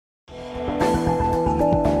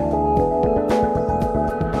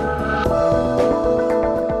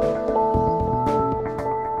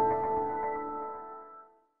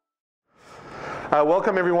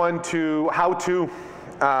Welcome everyone to How To,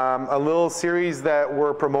 a little series that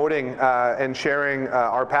we're promoting and sharing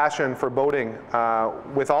our passion for boating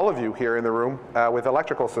with all of you here in the room with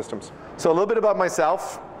electrical systems. So a little bit about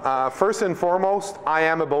myself. First and foremost, I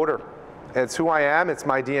am a boater. It's who I am, it's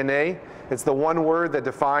my DNA. It's the one word that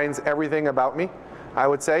defines everything about me, I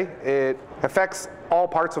would say. It affects all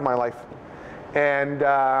parts of my life. And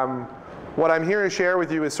what I'm here to share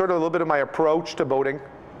with you is sort of a little bit of my approach to boating,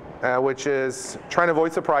 which is trying to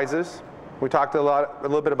avoid surprises. We talked a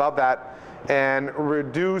little bit about that, and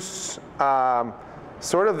reduce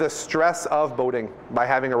sort of the stress of boating by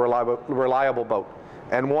having a reliable boat.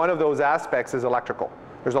 And one of those aspects is electrical.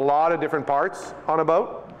 There's a lot of different parts on a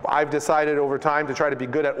boat. I've decided over time to try to be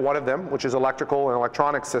good at one of them, which is electrical and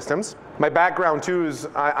electronic systems. My background too is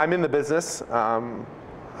I'm in the business.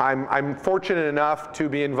 I'm fortunate enough to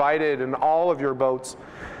be invited in all of your boats,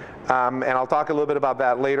 and I'll talk a little bit about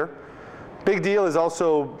that later. Big deal is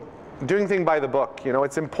also doing things by the book. You know,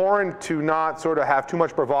 it's important to not sort of have too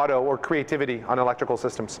much bravado or creativity on electrical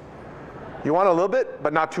systems. You want a little bit,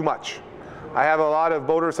 but not too much. I have a lot of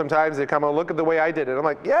boaters sometimes, they come and look at the way I did it. I'm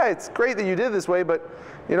like, yeah, it's great that you did it this way, but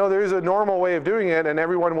you know, there's a normal way of doing it, and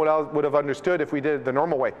everyone would have understood if we did it the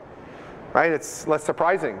normal way. Right? It's less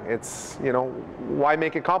surprising. It's, you know, why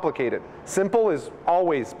make it complicated? Simple is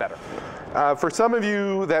always better. For some of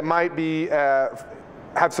you that might be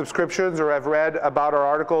have subscriptions or have read about our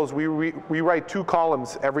articles, we write 2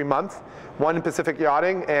 columns every month, one in Pacific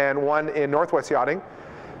Yachting and one in Northwest Yachting.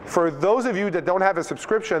 For those of you that don't have a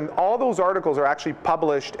subscription, all those articles are actually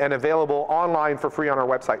published and available online for free on our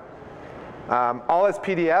website. All as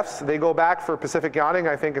PDFs. They go back for Pacific Yachting,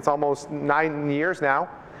 I think it's almost 9 years now.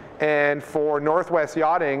 And for Northwest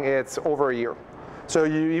Yachting, it's over a year. So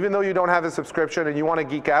even though you don't have a subscription and you want to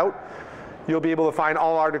geek out, you'll be able to find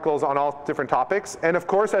all articles on all different topics. And of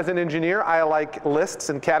course, as an engineer, I like lists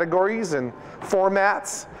and categories and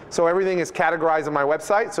formats. So everything is categorized on my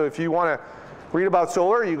website. So if you want to read about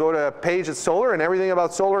solar, you go to a page of solar and everything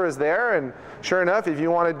about solar is there. And sure enough, if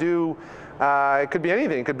you want to do, it could be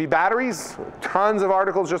anything. It could be batteries, tons of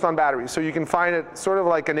articles just on batteries. So you can find it sort of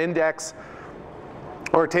like an index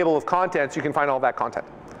or a table of contents. You can find all that content.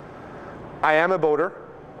 I am a boater.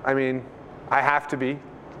 I mean, I have to be.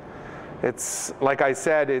 It's, like I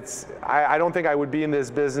said, I don't think I would be in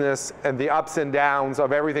this business and the ups and downs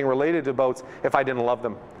of everything related to boats if I didn't love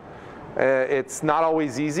them. It's not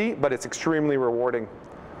always easy, but it's extremely rewarding.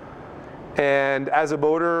 And as a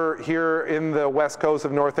boater here in the west coast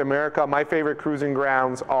of North America, my favorite cruising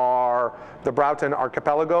grounds are the Broughton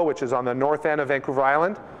Archipelago, which is on the north end of Vancouver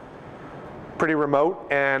Island. Pretty remote,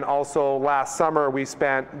 and also last summer we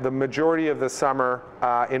spent the majority of the summer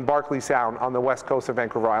in Barkley Sound on the west coast of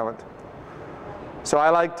Vancouver Island. So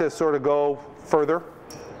I like to sort of go further,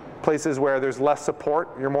 places where there's less support,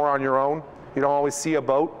 you're more on your own, you don't always see a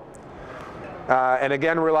boat. And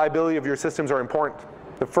again, reliability of your systems are important.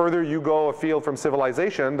 The further you go afield from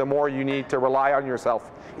civilization, the more you need to rely on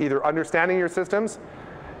yourself, either understanding your systems,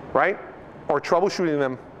 right, or troubleshooting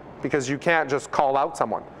them, because you can't just call out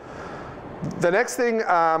someone. The next thing,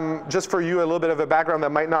 just for you, a little bit of a background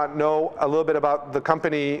that might not know a little bit about the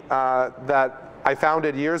company that I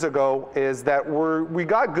founded years ago, is that we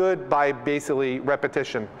got good by basically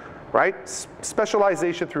repetition, right?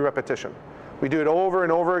 Specialization through repetition. We do it over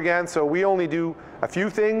and over again, so we only do a few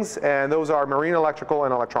things, and those are marine electrical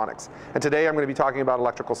and electronics. And today I'm going to be talking about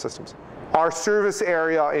electrical systems. Our service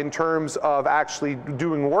area in terms of actually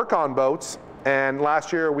doing work on boats, and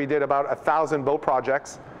last year we did about 1,000 boat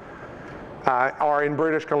projects, are in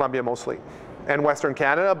British Columbia mostly, and Western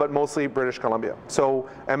Canada, but mostly British Columbia. So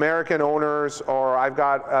American owners, or I've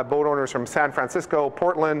got boat owners from San Francisco,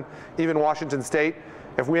 Portland, even Washington State.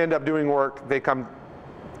 If we end up doing work, they come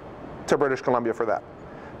to British Columbia for that.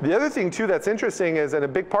 The other thing too that's interesting is that a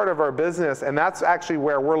big part of our business, and that's actually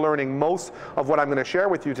where we're learning most of what I'm going to share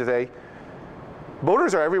with you today,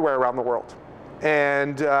 boaters are everywhere around the world.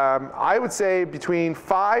 And I would say between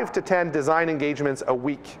 5 to 10 design engagements a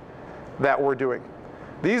week that we're doing.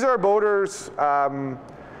 These are boaters,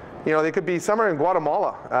 you know, they could be somewhere in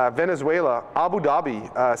Guatemala, Venezuela, Abu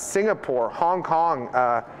Dhabi, Singapore, Hong Kong,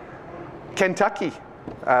 Kentucky,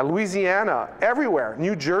 Louisiana, everywhere,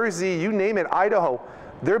 New Jersey, you name it, Idaho.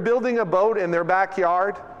 They're building a boat in their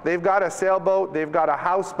backyard. They've got a sailboat, they've got a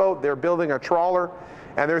houseboat, they're building a trawler,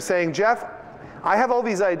 and they're saying, Jeff, I have all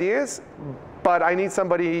these ideas, but I need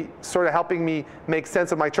somebody sort of helping me make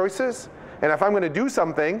sense of my choices. And if I'm going to do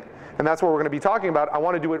something, and that's what we're going to be talking about, I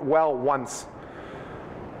want to do it well once.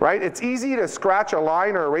 Right? It's easy to scratch a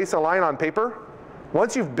line or erase a line on paper.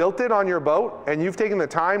 Once you've built it on your boat and you've taken the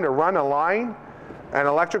time to run a line an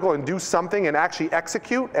electrical and do something and actually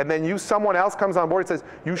execute, and then someone else comes on board and says,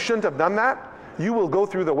 you shouldn't have done that, you will go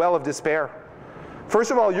through the well of despair. First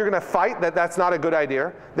of all, you're going to fight that that's not a good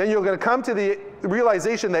idea. Then you're going to come to the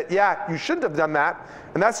realization that, yeah, you shouldn't have done that,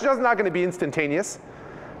 and that's just not going to be instantaneous,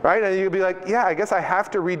 right? And you'll be like, yeah, I guess I have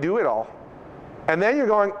to redo it all. And then you're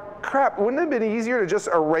going, crap, wouldn't it have been easier to just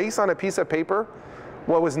erase on a piece of paper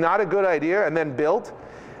what was not a good idea and then build?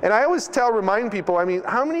 And I always remind people, I mean,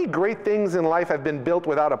 how many great things in life have been built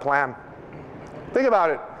without a plan? Think about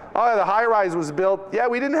it. Oh, the high-rise was built. Yeah,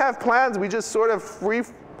 we didn't have plans. We just sort of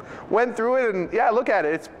went through it, and yeah, look at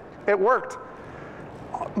it. It worked.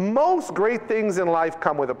 Most great things in life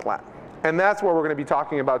come with a plan. And that's what we're going to be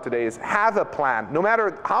talking about today, is have a plan. No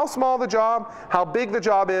matter how small the job, how big the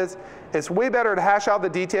job is, it's way better to hash out the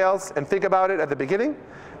details and think about it at the beginning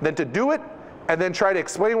than to do it and then try to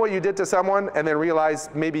explain what you did to someone and then realize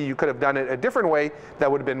maybe you could have done it a different way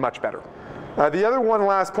that would have been much better. The other one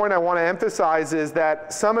last point I want to emphasize is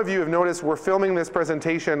that some of you have noticed we're filming this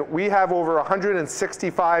presentation. We have over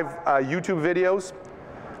 165 YouTube videos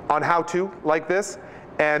on how-to like this.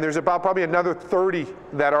 And there's about probably another 30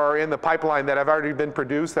 that are in the pipeline that have already been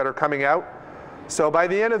produced that are coming out. So by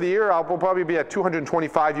the end of the year, we'll probably be at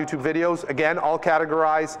 225 YouTube videos. Again, all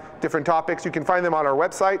categorized, different topics. You can find them on our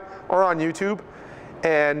website or on YouTube.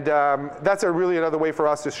 And that's really another way for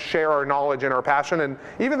us to share our knowledge and our passion. And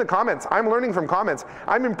even the comments, I'm learning from comments.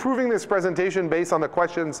 I'm improving this presentation based on the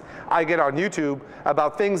questions I get on YouTube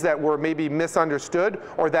about things that were maybe misunderstood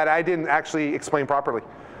or that I didn't actually explain properly.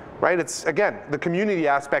 Right? It's, again, the community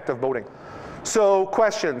aspect of boating. So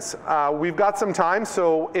questions. We've got some time,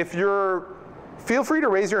 so feel free to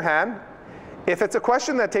raise your hand. If it's a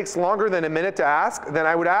question that takes longer than a minute to ask, then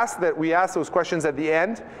I would ask that we ask those questions at the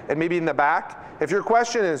end and maybe in the back. If your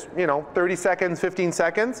question is 30 seconds, 15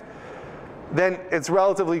 seconds, then it's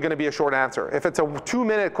relatively going to be a short answer. If it's a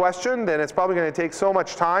 2-minute question, then it's probably going to take so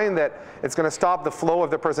much time that it's going to stop the flow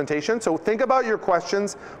of the presentation. So think about your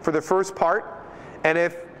questions for the first part, and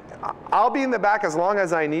I'll be in the back as long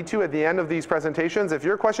as I need to at the end of these presentations. If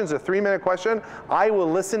your question is a 3-minute question, I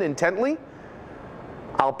will listen intently.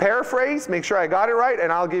 I'll paraphrase, make sure I got it right,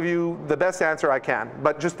 and I'll give you the best answer I can.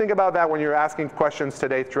 But just think about that when you're asking questions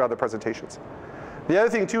today throughout the presentations. The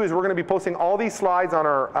other thing too is we're going to be posting all these slides on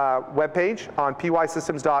our webpage on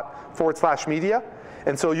pysystems.com/media.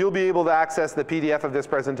 And so you'll be able to access the PDF of this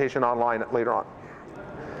presentation online later on.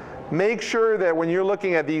 Make sure that when you're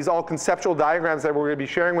looking at these all conceptual diagrams that we're going to be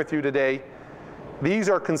sharing with you today, these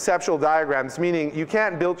are conceptual diagrams, meaning you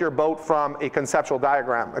can't build your boat from a conceptual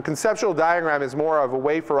diagram. A conceptual diagram is more of a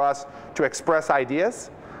way for us to express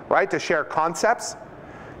ideas, right? To share concepts.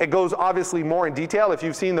 It goes obviously more in detail. If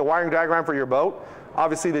you've seen the wiring diagram for your boat,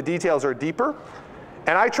 obviously the details are deeper.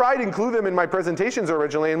 And I tried to include them in my presentations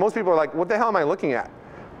originally, and most people are like, what the hell am I looking at?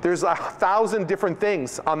 There's 1,000 different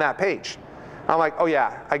things on that page. I'm like, oh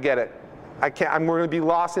yeah, I get it. We're going to be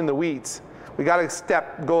lost in the weeds. We got to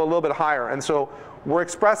go a little bit higher. And so we're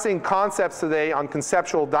expressing concepts today on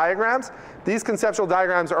conceptual diagrams. These conceptual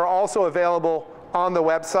diagrams are also available on the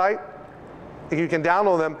website. You can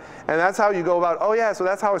download them, and that's how you go about, oh yeah, so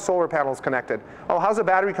that's how a solar panel is connected. Oh, how's a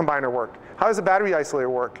battery combiner work? How does a battery isolator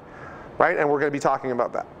work? Right, and we're going to be talking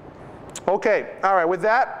about that. Okay, all right, with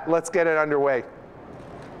that, let's get it underway.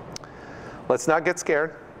 Let's not get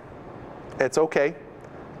scared. It's okay,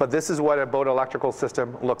 but this is what a boat electrical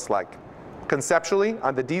system looks like. Conceptually,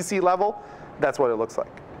 on the DC level, that's what it looks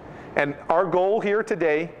like. And our goal here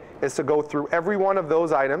today is to go through every one of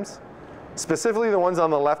those items, specifically the ones on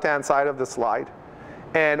the left-hand side of the slide.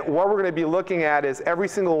 And what we're going to be looking at is every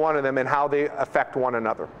single one of them and how they affect one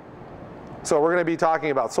another. So we're going to be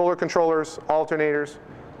talking about solar controllers, alternators,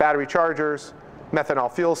 battery chargers,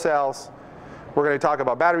 methanol fuel cells. We're going to talk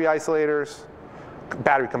about battery isolators,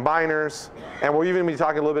 battery combiners, and we'll even be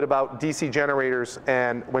talking a little bit about DC generators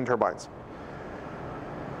and wind turbines.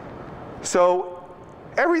 So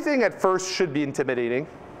everything at first should be intimidating,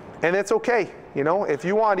 and it's okay. If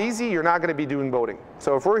you want easy, you're not going to be doing boating.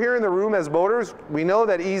 So if we're here in the room as boaters, we know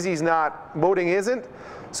that easy's not, boating isn't,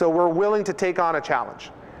 so we're willing to take on a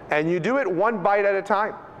challenge. And you do it one bite at a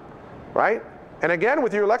time, right? And again,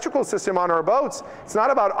 with your electrical system on our boats, it's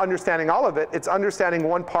not about understanding all of it, it's understanding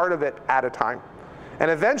one part of it at a time. And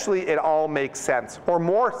eventually it all makes sense, or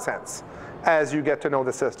more sense, as you get to know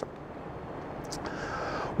the system.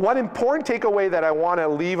 One important takeaway that I want to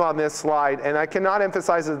leave on this slide, and I cannot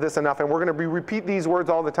emphasize this enough, and we're going to repeat these words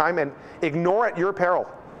all the time, and ignore at your peril.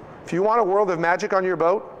 If you want a world of magic on your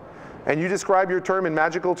boat, and you describe your term in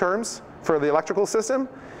magical terms for the electrical system,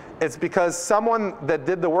 It's because someone that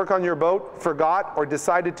did the work on your boat forgot or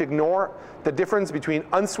decided to ignore the difference between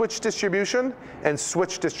unswitched distribution and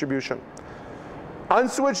switched distribution.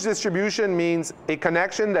 Unswitched distribution means a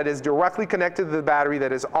connection that is directly connected to the battery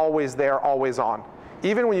that is always there, always on.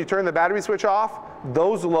 Even when you turn the battery switch off,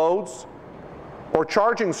 those loads or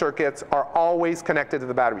charging circuits are always connected to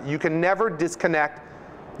the battery. You can never disconnect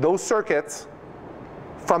those circuits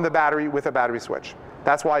from the battery with a battery switch.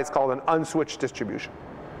 That's why it's called an unswitched distribution,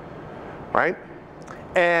 right?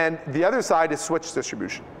 And the other side is switched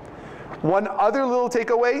distribution. One other little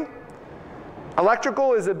takeaway,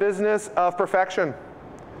 electrical is a business of perfection.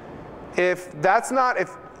 If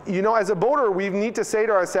you know, as a boater, we need to say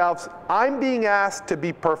to ourselves, I'm being asked to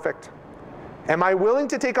be perfect. Am I willing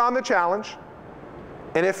to take on the challenge?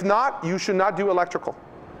 And if not, you should not do electrical.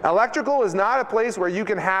 Electrical is not a place where you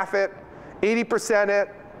can half it, 80% it,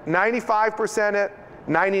 95% it,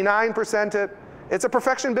 99% it. It's a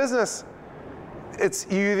perfection business. It's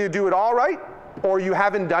you either do it all right or you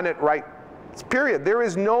haven't done it right. It's period. There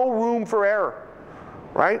is no room for error,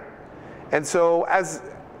 right? And so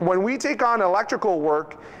when we take on electrical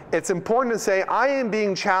work, it's important to say, I am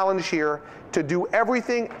being challenged here to do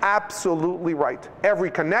everything absolutely right.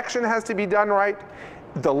 Every connection has to be done right.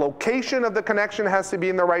 The location of the connection has to be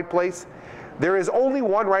in the right place. There is only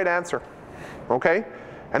one right answer, okay?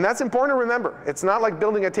 And that's important to remember. It's not like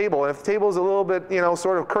building a table. If the table is a little bit, you know,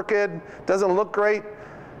 sort of crooked, doesn't look great,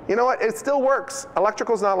 you know what, it still works.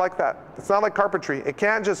 Electrical's not like that. It's not like carpentry.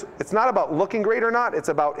 It's not about looking great or not. It's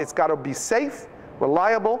got to be safe,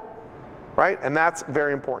 reliable, right? And that's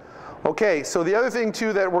very important. Okay, so the other thing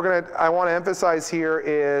too that I want to emphasize here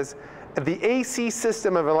is the AC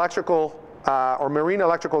system of electrical or marine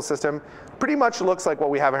electrical system pretty much looks like what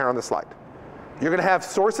we have here on the slide. You're going to have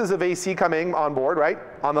sources of AC coming on board, right?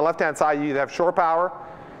 On the left-hand side, you either have shore power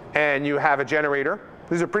and you have a generator.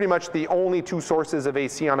 These are pretty much the only two sources of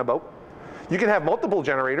AC on a boat. You can have multiple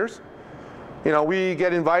generators. You know, we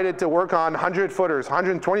get invited to work on 100-footers,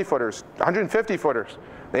 120-footers, 150-footers.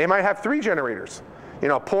 They might have 3 generators. You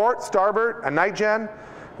know, port, starboard, a night gen.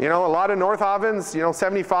 You know, a lot of North Ovens, you know,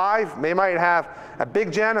 75, they might have a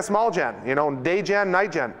big gen, a small gen, you know, day gen,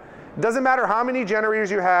 night gen. It doesn't matter how many generators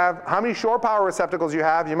you have, how many shore power receptacles you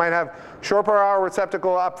have. You might have shore power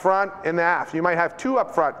receptacle up front in the aft. You might have 2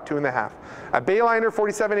 up front, 2 in the aft. A Bayliner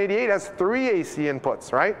 4788 has 3 AC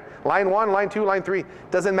inputs, right? Line 1, line 2, line 3.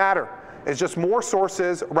 Doesn't matter. It's just more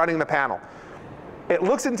sources running the panel. It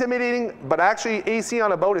looks intimidating, but actually AC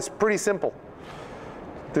on a boat is pretty simple.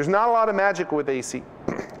 There's not a lot of magic with AC,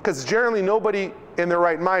 because generally nobody in their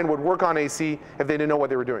right mind would work on AC if they didn't know what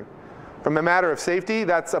they were doing. From a matter of safety,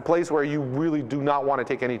 that's a place where you really do not want to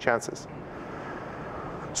take any chances.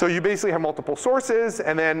 So you basically have multiple sources,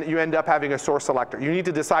 and then you end up having a source selector. You need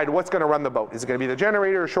to decide what's going to run the boat. Is it going to be the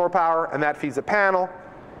generator or shore power, and that feeds the panel.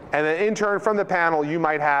 And then in turn, from the panel, you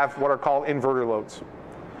might have what are called inverter loads.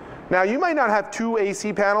 Now, you might not have 2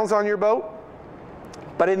 AC panels on your boat,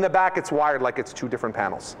 but in the back, it's wired like it's 2 different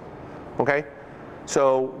panels, okay?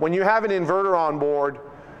 So when you have an inverter on board,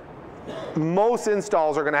 most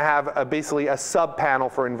installs are going to have basically a sub-panel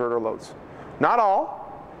for inverter loads. Not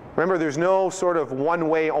all. Remember, there's no sort of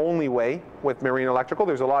one-way, only way with marine electrical.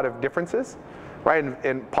 There's a lot of differences, right,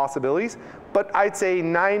 and possibilities. But I'd say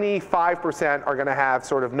 95% are going to have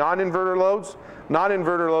sort of non-inverter loads.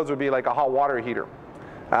 Non-inverter loads would be like a hot water heater,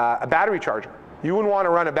 a battery charger. You wouldn't want to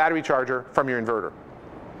run a battery charger from your inverter,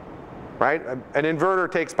 right? An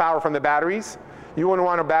inverter takes power from the batteries. You wouldn't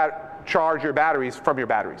want to charge your batteries from your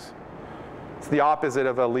batteries. It's the opposite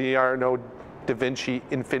of a Leonardo da Vinci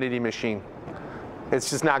infinity machine.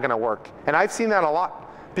 It's just not going to work. And I've seen that a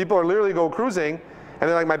lot. People are literally go cruising, and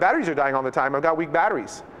they're like, my batteries are dying all the time. I've got weak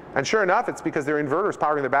batteries. And sure enough, it's because their inverter is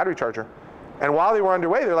powering their battery charger. And while they were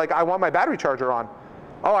underway, they're like, I want my battery charger on.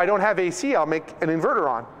 Oh, I don't have AC. I'll make an inverter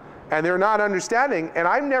on. And they're not understanding. And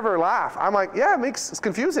I never laugh. I'm like, yeah, it's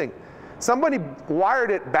confusing. Somebody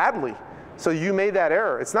wired it badly. So you made that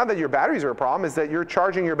error. It's not that your batteries are a problem, it's that you're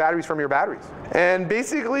charging your batteries from your batteries. And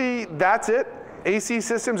basically, that's it. AC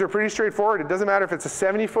systems are pretty straightforward. It doesn't matter if it's a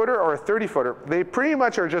 70-footer or a 30-footer. They pretty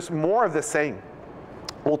much are just more of the same.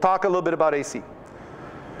 We'll talk a little bit about AC.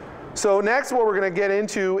 So next, what we're going to get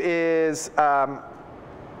into is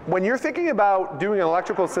when you're thinking about doing an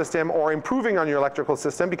electrical system or improving on your electrical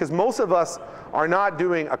system, because most of us are not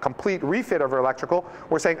doing a complete refit of our electrical,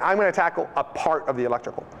 we're saying, I'm going to tackle a part of the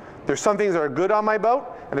electrical. There's some things that are good on my boat,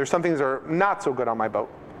 and there's some things that are not so good on my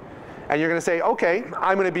boat. And you're going to say, okay,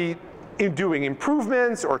 I'm going to be doing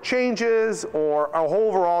improvements or changes or a whole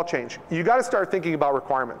overall change. You got to start thinking about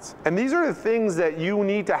requirements. And these are the things that you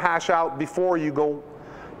need to hash out before you go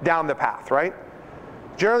down the path, right?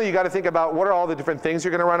 generally you got to think about what are all the different things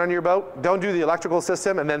you're going to run on your boat. Don't do the electrical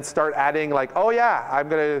system and then start adding like, oh yeah,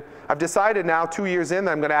 I've decided now 2 years in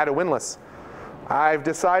that I'm going to add a windlass. I've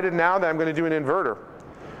decided now that I'm going to do an inverter.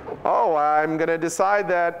 Oh, I'm going to decide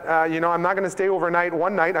that I'm not going to stay overnight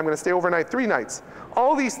one night, I'm going to stay overnight 3 nights.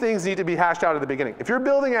 All these things need to be hashed out at the beginning. If you're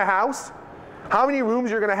building a house, how many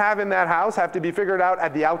rooms you're going to have in that house have to be figured out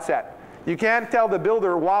at the outset. You can't tell the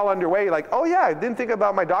builder while underway, like, oh yeah, I didn't think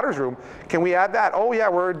about my daughter's room. Can we add that? Oh yeah,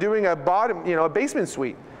 we're doing a a basement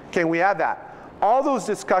suite. Can we add that? All those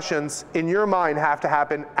discussions in your mind have to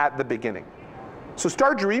happen at the beginning. So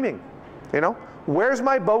start dreaming, Where's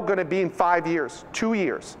my boat going to be in 5 years, 2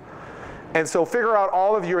 years? And so figure out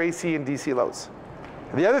all of your AC and DC loads.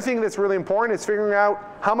 The other thing that's really important is figuring out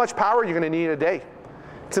how much power you're going to need a day.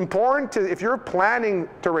 It's important to, if you're planning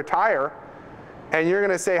to retire, and you're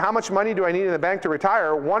going to say, how much money do I need in the bank to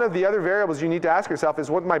retire? One of the other variables you need to ask yourself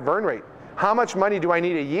is, what's my burn rate? How much money do I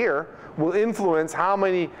need a year will influence how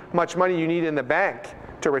much money you need in the bank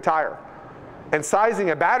to retire. And sizing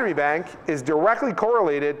a battery bank is directly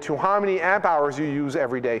correlated to how many amp hours you use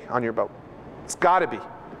every day on your boat. It's got to be.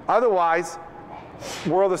 Otherwise,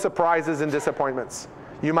 world of surprises and disappointments.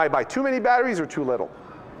 You might buy too many batteries or too little.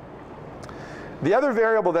 The other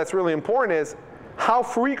variable that's really important is, how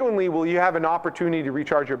frequently will you have an opportunity to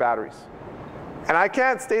recharge your batteries? And I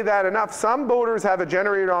can't state that enough. Some boaters have a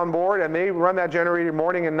generator on board and they run that generator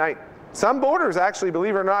morning and night. Some boaters actually,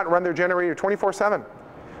 believe it or not, run their generator 24/7.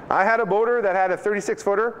 I had a boater that had a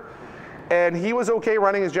 36-footer and he was okay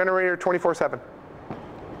running his generator 24/7.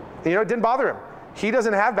 It didn't bother him. He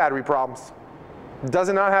doesn't have battery problems. Does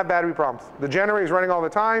not have battery problems. The generator is running all the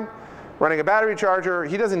time, running a battery charger.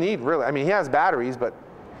 He doesn't need really, he has batteries, but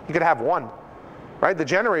he could have one. Right? The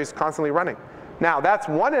generator is constantly running. Now, that's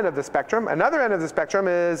one end of the spectrum. Another end of the spectrum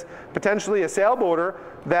is potentially a sailboater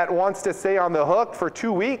that wants to stay on the hook for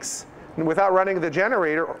 2 weeks without running the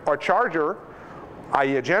generator or charger,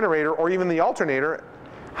 i.e. a generator, or even the alternator.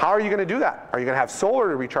 How are you going to do that? Are you going to have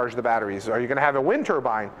solar to recharge the batteries? Are you going to have a wind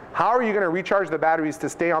turbine? How are you going to recharge the batteries to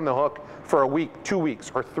stay on the hook for a week, 2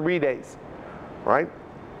 weeks, or 3 days? Right?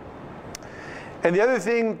 And the other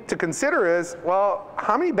thing to consider is, well,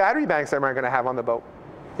 how many battery banks am I going to have on the boat?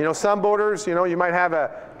 Some boaters, you might have a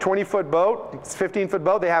 20-foot boat, it's a 15-foot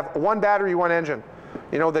boat, they have one battery, one engine.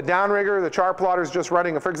 The downrigger, the chart plotter is just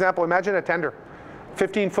running. For example, imagine a tender,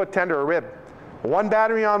 15-foot tender, a rib. One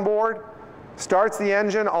battery on board, starts the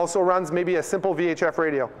engine, also runs maybe a simple VHF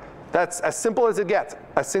radio. That's as simple as it gets,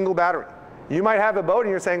 a single battery. You might have a boat and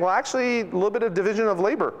you're saying, well, actually, a little bit of division of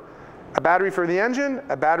labor. A battery for the engine,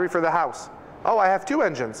 a battery for the house. Oh, I have 2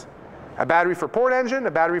 engines. A battery for port engine,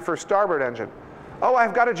 a battery for starboard engine. Oh,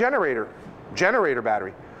 I've got a generator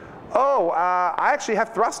battery. Oh, I actually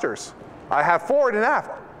have thrusters. I have forward and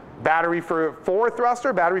aft. Battery for forward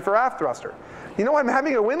thruster, battery for aft thruster. I'm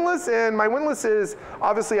having a windlass, and my windlass is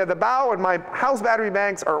obviously at the bow, and my house battery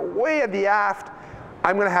banks are way at the aft.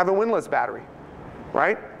 I'm going to have a windlass battery,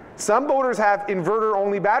 right? Some boaters have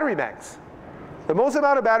inverter-only battery banks. The most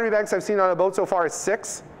amount of battery banks I've seen on a boat so far is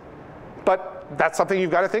 6. But that's something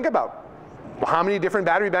you've got to think about. How many different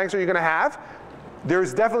battery banks are you going to have?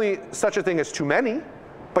 There's definitely such a thing as too many,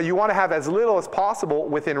 but you want to have as little as possible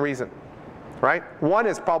within reason, right? 1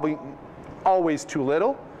 is probably always too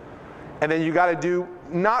little, and then you got to do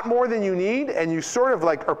not more than you need, and you sort of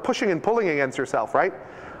like are pushing and pulling against yourself, right?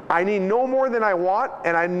 I need no more than I want,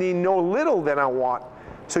 and I need no little than I want.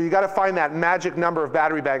 So you got to find that magic number of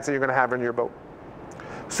battery banks that you're going to have in your boat.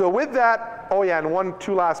 So with that, oh yeah, and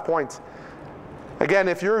 2 last points. Again,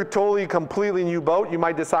 if you're a totally, completely new boat, you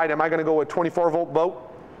might decide, am I going to go with a 24-volt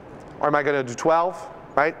boat? Or am I going to do 12,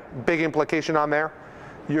 right? Big implication on there.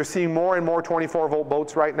 You're seeing more and more 24-volt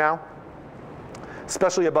boats right now,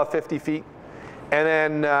 especially above 50 feet.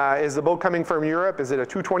 And then is the boat coming from Europe? Is it a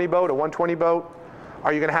 220 boat, a 120 boat?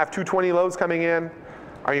 Are you going to have 220 loads coming in?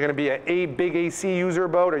 Are you going to be a big AC user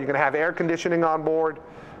boat? Are you going to have air conditioning on board?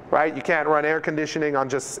 Right? You can't run air conditioning on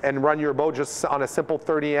and run your boat just on a simple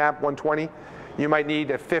 30 amp 120. You might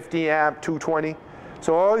need a 50 amp 220.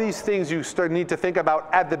 So all these things you need to think about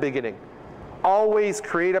at the beginning. Always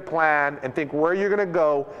create a plan and think where you're going to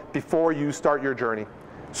go before you start your journey.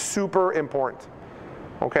 Super important.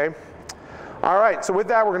 Okay? All right, so with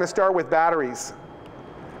that, we're going to start with batteries.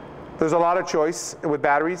 There's a lot of choice with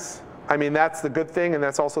batteries. That's the good thing, and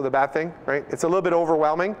that's also the bad thing, right? It's a little bit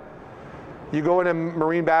overwhelming. You go in a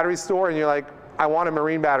marine battery store and you're like, I want a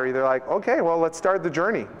marine battery. They're like, okay, well, let's start the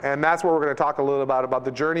journey. And that's what we're going to talk a little about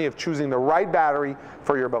the journey of choosing the right battery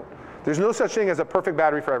for your boat. There's no such thing as a perfect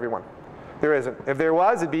battery for everyone. There isn't. If there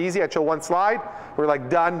was, it'd be easy. I'd show 1 slide. We're like,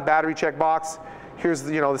 done, battery check box. Here's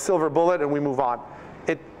the silver bullet, and we move on.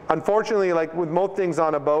 Unfortunately, like with most things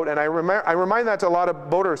on a boat, and I remind that to a lot of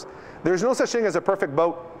boaters, there's no such thing as a perfect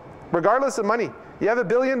boat, regardless of money. You have $1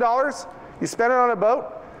 billion, you spend it on a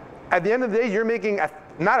boat, at the end of the day, you're making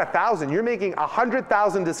not 1,000, you're making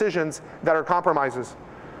 100,000 decisions that are compromises.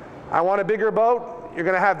 I want a bigger boat, you're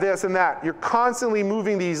going to have this and that. You're constantly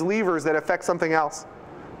moving these levers that affect something else,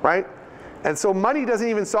 right? And so money doesn't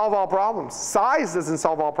even solve all problems. Size doesn't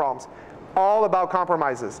solve all problems. All about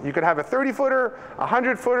compromises. You could have a 30-footer, a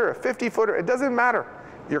 100-footer, a 50-footer. It doesn't matter.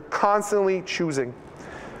 You're constantly choosing.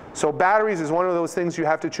 So batteries is one of those things you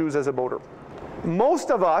have to choose as a boater.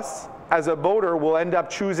 Most of us, as a boater, will end up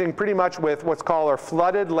choosing pretty much with what's called our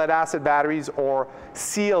flooded lead-acid batteries or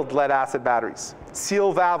sealed lead-acid batteries.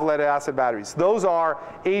 Seal valve lead-acid batteries. Those are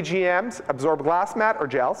AGMs, absorbed glass mat, or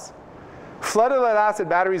gels. Flooded lead-acid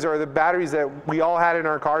batteries are the batteries that we all had in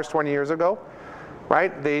our cars 20 years ago.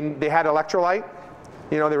 Right? They had electrolyte.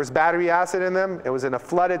 You know, there was battery acid in them. It was in a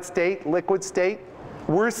flooded state, liquid state.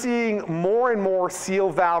 We're seeing more and more seal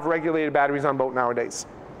valve regulated batteries on boat nowadays,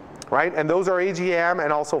 right? And those are AGM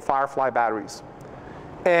and also Firefly batteries.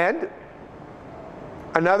 And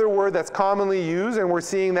another word that's commonly used, and we're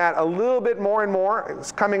seeing that a little bit more and more,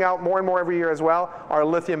 it's coming out more and more every year as well, are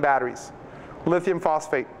lithium batteries. Lithium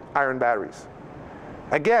phosphate iron batteries.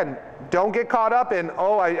 Again, don't get caught up in,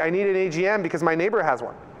 oh, I need an AGM because my neighbor has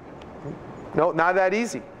one. No, not that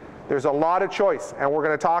easy. There's a lot of choice, and we're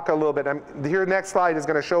going to talk a little bit. Here, next slide is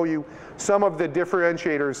going to show you some of the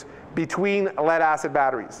differentiators between lead-acid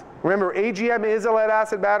batteries. Remember, AGM is a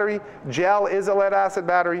lead-acid battery, gel is a lead-acid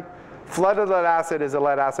battery, flooded lead-acid is a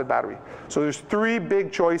lead-acid battery. So there's 3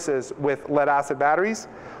 big choices with lead-acid batteries.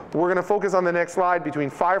 We're going to focus on the next slide between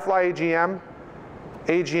Firefly AGM,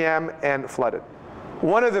 and flooded.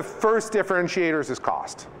 One of the first differentiators is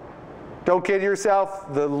cost. Don't kid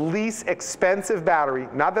yourself, the least expensive battery,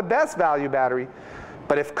 not the best value battery,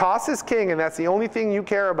 but if cost is king and that's the only thing you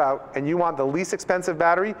care about and you want the least expensive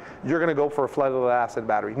battery, you're going to go for a flooded lead-acid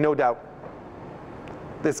battery, no doubt.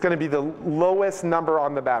 It's going to be the lowest number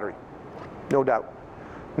on the battery, no doubt.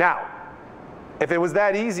 Now, if it was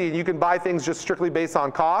that easy and you can buy things just strictly based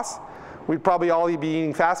on cost, we'd probably all be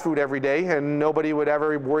eating fast food every day and nobody would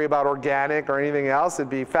ever worry about organic or anything else.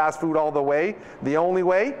 It'd be fast food all the way, the only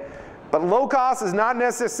way. But low cost is not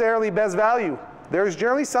necessarily best value. There's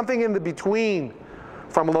generally something in the between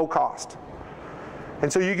from low cost.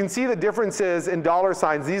 And so you can see the differences in dollar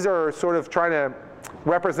signs. These are sort of trying to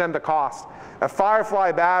represent the cost. A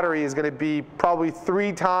Firefly battery is going to be probably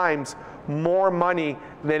 3 times more money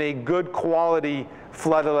than a good quality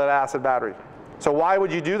flooded lead-acid battery. So why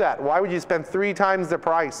would you do that? Why would you spend 3 times the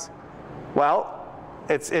price? Well,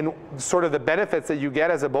 it's in sort of the benefits that you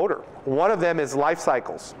get as a boater. One of them is life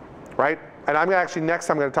cycles, right? And next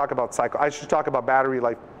I'm going to talk about cycle. I should talk about battery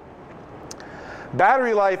life.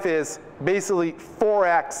 Battery life is basically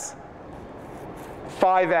 4x,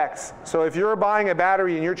 5x. So if you're buying a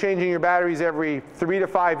battery and you're changing your batteries every 3 to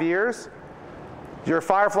 5 years, your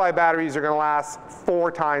Firefly batteries are going to last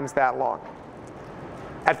 4 times that long.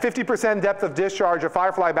 At 50% depth of discharge, a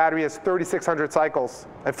Firefly battery has 3,600 cycles.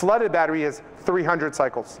 A flooded battery has 300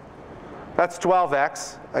 cycles. That's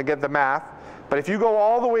 12x, I get the math. But if you go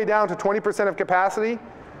all the way down to 20% of capacity,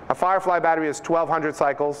 a Firefly battery has 1,200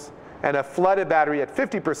 cycles, and a flooded battery at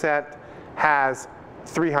 50% has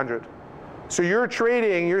 300. So you're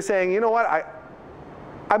trading, you're saying, you know what,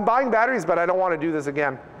 I'm buying batteries, but I don't want to do this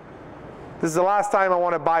again. This is the last time I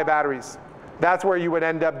want to buy batteries. That's where you would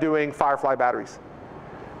end up doing Firefly batteries.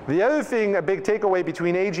 The other thing, a big takeaway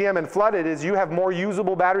between AGM and flooded is you have more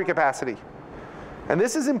usable battery capacity. And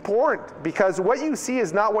this is important because what you see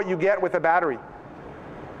is not what you get with a battery.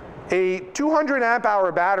 A 200 amp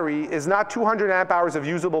hour battery is not 200 amp hours of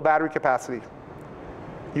usable battery capacity.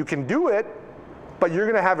 You can do it, but you're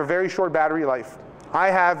going to have a very short battery life. I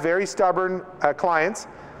have very stubborn clients,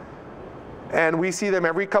 and we see them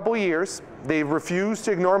every couple of years. They refuse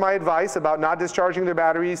to ignore my advice about not discharging their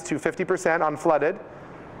batteries to 50% unflooded.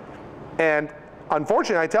 And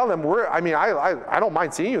unfortunately, I tell them, I don't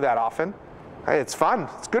mind seeing you that often. It's fun.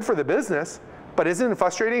 It's good for the business. But isn't it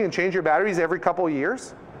frustrating to change your batteries every couple of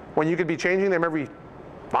years when you could be changing them every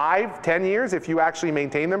 5, 10 years if you actually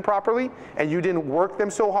maintain them properly and you didn't work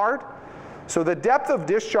them so hard? So the depth of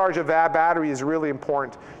discharge of that battery is really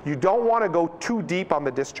important. You don't want to go too deep on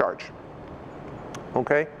the discharge.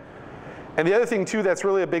 Okay? And the other thing too that's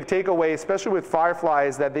really a big takeaway, especially with Firefly,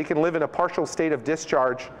 is that they can live in a partial state of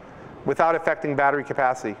discharge without affecting battery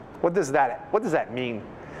capacity. What does that mean?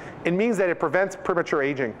 It means that it prevents premature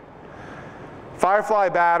aging. Firefly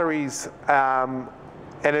batteries, and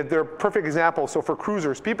they're a perfect example. So for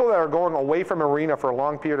cruisers, people that are going away from a marina for a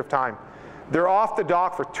long period of time, they're off the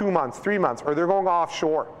dock for 2 months, 3 months, or they're going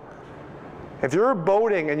offshore. If you're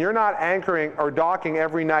boating and you're not anchoring or docking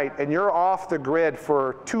every night and you're off the grid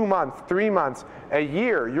for 2 months, 3 months, a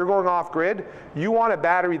year, you're going off grid, you want a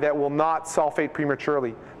battery that will not sulfate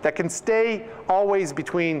prematurely, that can stay always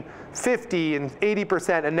between 50 and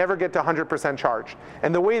 80% and never get to 100% charge.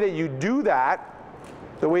 And the way that you do that,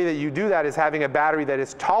 is having a battery that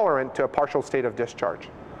is tolerant to a partial state of discharge.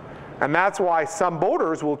 And that's why some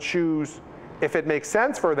boaters will choose, if it makes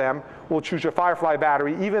sense for them, will choose a Firefly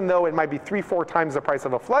battery, even though it might be 3-4 times the price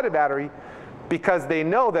of a flooded battery, because they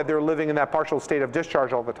know that they're living in that partial state of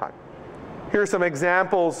discharge all the time. Here are some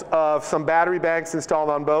examples of some battery banks installed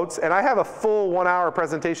on boats. And I have a full 1-hour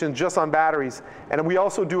presentation just on batteries. And we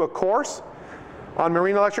also do a course on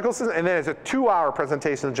marine electrical systems, and then it's a 2-hour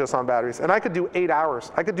presentation just on batteries. And I could do 8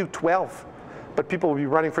 hours. I could do 12. But people would be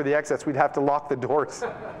running for the exits. We'd have to lock the doors.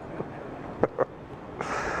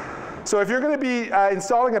 So if you're going to be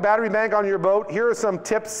installing a battery bank on your boat, here are some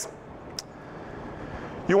tips.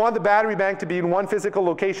 You want the battery bank to be in one physical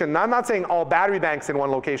location. Now, I'm not saying all battery banks in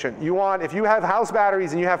one location. You want, if you have house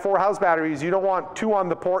batteries and you have 4 house batteries, you don't want 2 on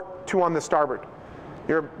the port, 2 on the starboard.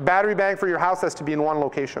 Your battery bank for your house has to be in one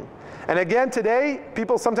location. And again, today,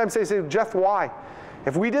 people sometimes say, Jeff, why?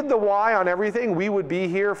 If we did the why on everything, we would be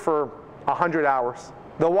here for 100 hours.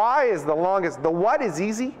 The why is the longest. The what is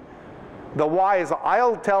easy. The why is,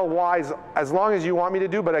 I'll tell whys as long as you want me to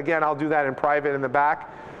do, but again, I'll do that in private in the back.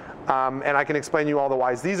 And I can explain you all the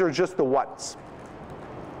whys. These are just the whats.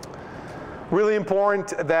 Really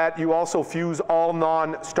important that you also fuse all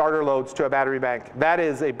non-starter loads to a battery bank. That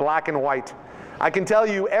is a black and white. I can tell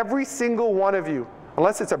you every single one of you,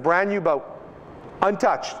 unless it's a brand new boat,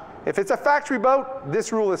 untouched. If it's a factory boat,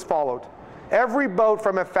 this rule is followed. Every boat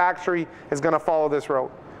from a factory is going to follow this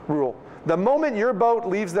rule. The moment your boat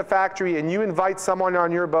leaves the factory and you invite someone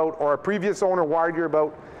on your boat or a previous owner wired your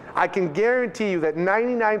boat, I can guarantee you that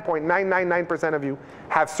 99.999% of you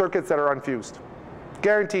have circuits that are unfused.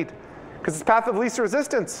 Guaranteed. Because it's path of least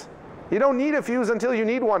resistance. You don't need a fuse until you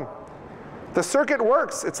need one. The circuit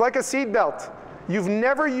works. It's like a seat belt. You've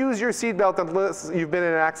never used your seat belt unless you've been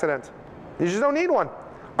in an accident. You just don't need one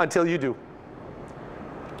until you do.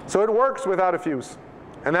 So it works without a fuse.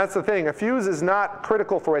 And that's the thing. A fuse is not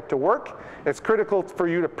critical for it to work. It's critical for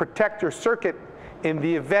you to protect your circuit in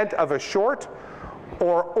the event of a short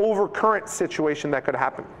or overcurrent situation that could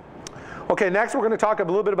happen. Okay, next we're going to talk a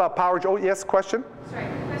little bit about power. Oh, yes, question? Sorry,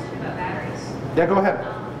 question about batteries. Yeah, go ahead.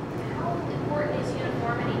 How important is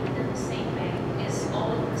uniformity within the same bank? Is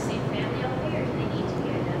all of the same family okay, or do they need to be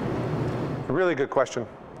identical? Really good question.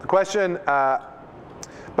 The question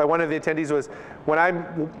by one of the attendees was, when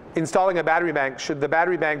I'm installing a battery bank, should the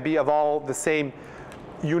battery bank be of all the same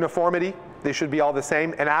uniformity? They should be all the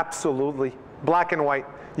same, and absolutely, black and white.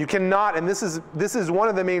 You cannot, and this is one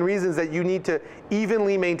of the main reasons that you need to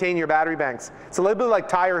evenly maintain your battery banks. It's a little bit like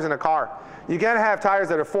tires in a car. You can't have tires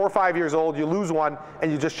that are 4 or 5 years old, you lose one,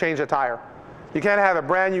 and you just change a tire. You can't have a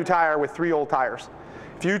brand new tire with 3 old tires.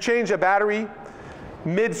 If you change a battery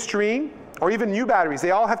midstream, or even new batteries,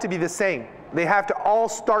 they all have to be the same. They have to all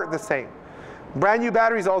start the same. Brand new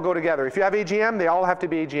batteries all go together. If you have AGM, they all have to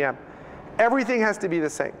be AGM. Everything has to be the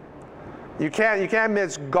same. You can't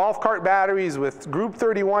mix golf cart batteries with Group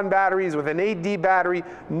 31 batteries with an 8D battery,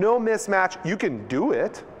 no mismatch. You can do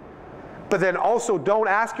it, but then also don't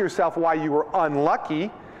ask yourself why you were unlucky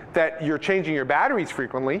that you're changing your batteries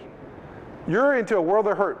frequently. You're into a world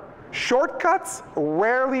of hurt. Shortcuts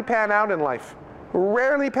rarely pan out in life.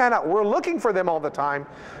 Rarely pan out. We're looking for them all the time,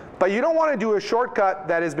 but you don't want to do a shortcut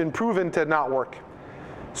that has been proven to not work.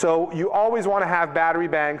 So you always want to have battery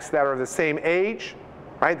banks that are the same age,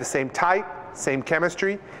 right? The same type, same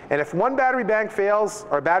chemistry. And if one battery bank fails,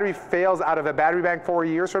 or a battery fails out of a battery bank 4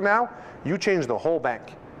 years from now, you change the whole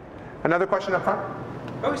bank. Another question up front?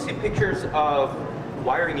 I always see pictures of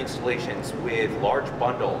wiring installations with large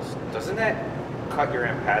bundles. Doesn't that cut your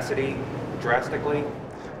ampacity drastically?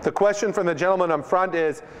 The question from the gentleman up front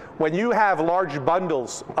is, when you have large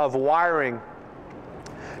bundles of wiring,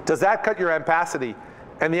 does that cut your ampacity?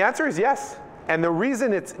 And the answer is yes. And the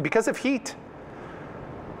reason it's because of heat.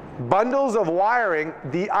 Bundles of wiring,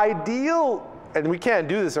 the ideal, and we can't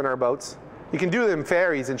do this on our boats, you can do them in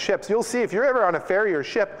ferries and ships. You'll see if you're ever on a ferry or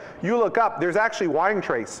ship, you look up, there's actually wiring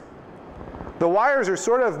trays. The wires are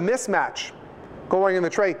sort of mismatch going in the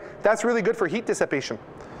tray. That's really good for heat dissipation.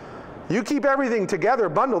 You keep everything together,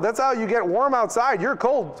 bundled. That's how you get warm outside. You're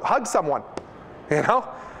cold, hug someone, you know?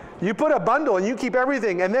 You put a bundle and you keep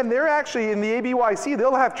everything, and then they're actually in the ABYC,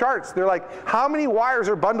 they'll have charts. They're like, how many wires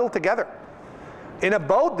are bundled together? In a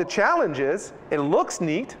boat, the challenge is, it looks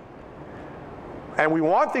neat, And we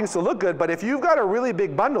want things to look good, but if you've got a really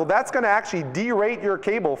big bundle, that's going to actually derate your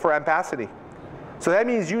cable for ampacity. So that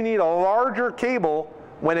means you need a larger cable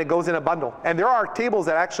when it goes in a bundle. And there are tables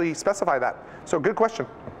that actually specify that. So good question.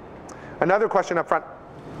 Another question up front.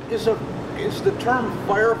 Is the term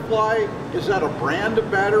Firefly, is that a brand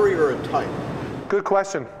of battery or a type? Good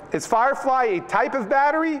question. Is Firefly a type of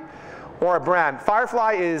battery or a brand?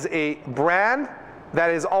 Firefly is a brand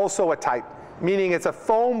that is also a type, meaning it's a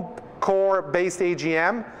foam core based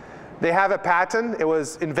AGM. They have a patent. It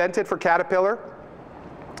was invented for Caterpillar.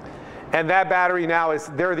 And that battery now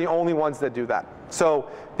they're the only ones that do that. So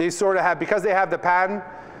they sort of have, because they have the patent,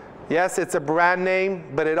 yes, it's a brand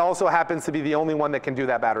name, but it also happens to be the only one that can do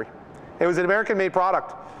that battery. It was an American-made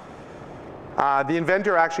product. The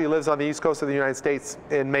inventor actually lives on the east coast of the United States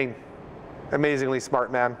in Maine. Amazingly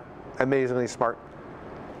smart man, amazingly smart.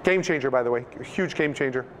 Game changer, by the way, a huge game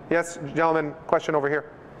changer. Yes, gentlemen, question over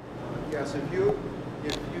here. Yes, if you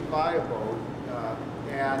buy a boat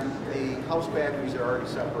and the house batteries are already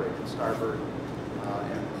separated, starboard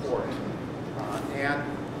and port, and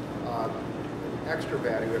extra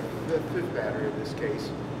battery, the fifth battery in this case,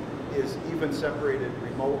 is even separated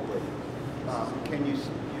remotely, can you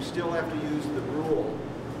still have to use the rule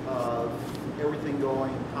of everything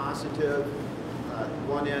going positive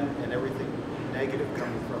one end and everything negative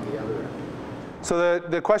coming from the other end? So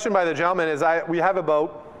the question by the gentleman is, we have a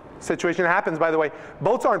boat. Situation happens, by the way.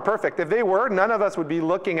 Boats aren't perfect. If they were, none of us would be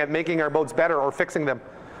looking at making our boats better or fixing them,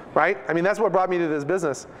 right? I mean, that's what brought me to this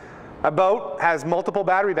business. A boat has multiple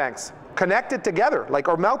battery banks connected together,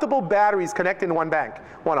 or multiple batteries connected in one bank.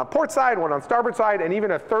 One on port side, one on starboard side, and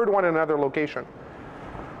even a third one in another location.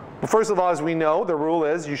 Well, first of all, as we know, the rule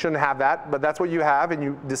is you shouldn't have that, but that's what you have, and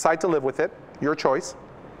you decide to live with it. Your choice.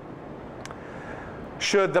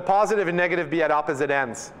 Should the positive and negative be at opposite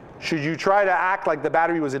ends? Should you try to act like the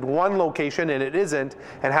battery was in one location and it isn't,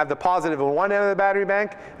 and have the positive on one end of the battery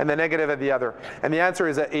bank and the negative at the other? And the answer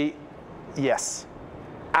is a yes,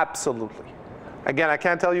 absolutely. Again, I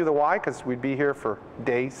can't tell you the why, because we'd be here for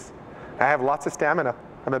days. I have lots of stamina.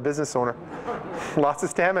 I'm a business owner. Lots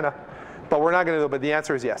of stamina. But we're not going to do it, but the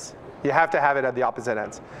answer is yes. You have to have it at the opposite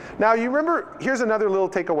ends. Now, you remember, here's another little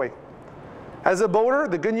takeaway. As a boater,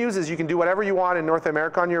 the good news is you can do whatever you want in North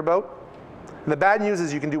America on your boat. And the bad news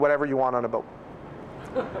is you can do whatever you want on a boat.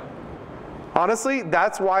 Honestly,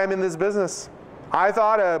 that's why I'm in this business. I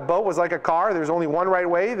thought a boat was like a car. There's only one right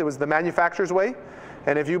way. There was the manufacturer's way.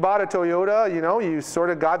 And if you bought a Toyota, you sort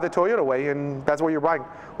of got the Toyota way, and that's what you're buying.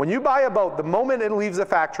 When you buy a boat, the moment it leaves the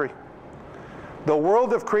factory, the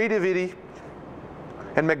world of creativity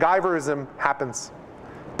and MacGyverism happens.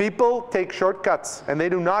 People take shortcuts, and they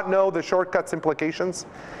do not know the shortcuts implications.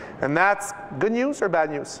 And that's good news or bad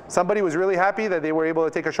news. Somebody was really happy that they were able to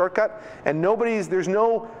take a shortcut, and there's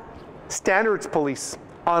no standards police.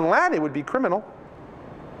 On land, it would be criminal.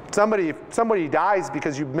 If somebody dies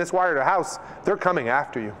because you miswired a house, they're coming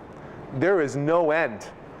after you. There is no end.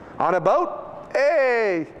 On a boat,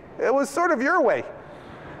 hey, it was sort of your way.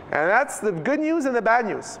 And that's the good news and the bad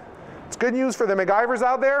news. It's good news for the MacGyvers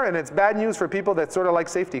out there, and it's bad news for people that sort of like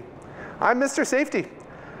safety. I'm Mr. Safety.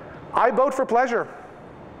 I boat for pleasure.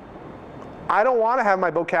 I don't want to have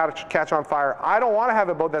my boat catch on fire. I don't want to have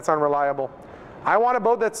a boat that's unreliable. I want a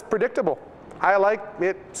boat that's predictable. I like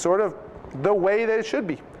it sort of the way that it should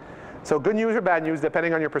be. So good news or bad news,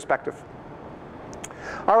 depending on your perspective.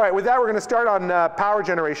 All right, with that, we're going to start on power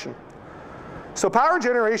generation. So power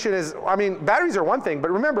generation is, batteries are one thing,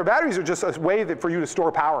 but remember, batteries are just a way for you to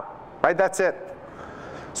store power, right? That's it.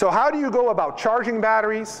 So how do you go about charging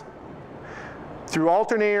batteries? Through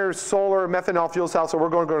alternators, solar, methanol fuel cells, so we're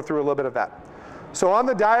going to go through a little bit of that. So on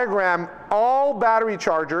the diagram, all battery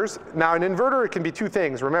chargers, now an inverter, it can be two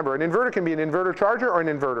things. Remember, an inverter can be an inverter charger or an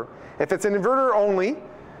inverter. If it's an inverter only,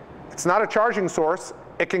 it's not a charging source,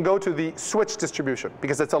 it can go to the switch distribution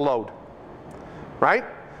because it's a load, right?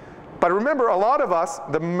 But remember, a lot of us,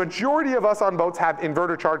 the majority of us on boats have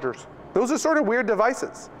inverter chargers. Those are sort of weird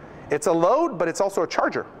devices. It's a load, but it's also a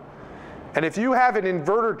charger. And if you have an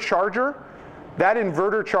inverter charger, that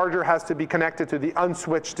inverter charger has to be connected to the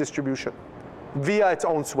unswitched distribution via its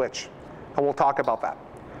own switch. And we'll talk about that.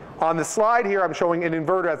 On the slide here, I'm showing an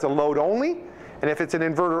inverter as a load only. And if it's an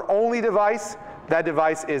inverter only device, that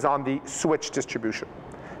device is on the switch distribution.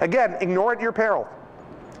 Again, ignore it at your peril.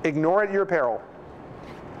 Ignore it at your peril.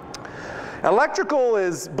 Electrical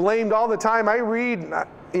is blamed all the time. I read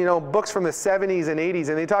books from the 70s and 80s,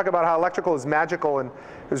 and they talk about how electrical is magical and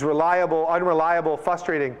is reliable, unreliable,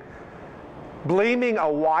 frustrating. Blaming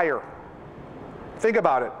a wire. Think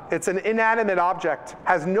about it. It's an inanimate object,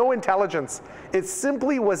 has no intelligence. It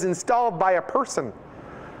simply was installed by a person.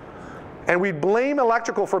 And we blame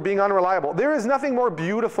electrical for being unreliable. There is nothing more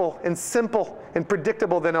beautiful and simple and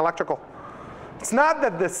predictable than electrical. It's not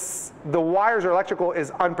that the wires or electrical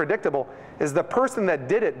is unpredictable, it's the person that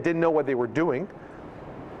did it didn't know what they were doing,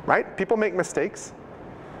 right? People make mistakes.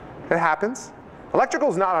 It happens. Electrical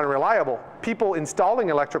is not unreliable. People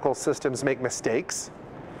installing electrical systems make mistakes,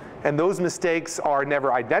 and those mistakes are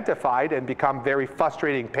never identified and become very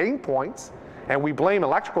frustrating pain points, and we blame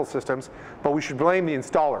electrical systems, but we should blame the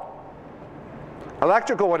installer.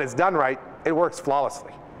 Electrical, when it's done right, it works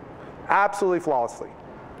flawlessly, absolutely flawlessly.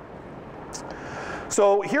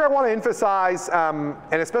 So here I want to emphasize, and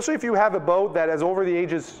especially if you have a boat that has over the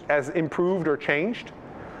ages has improved or changed,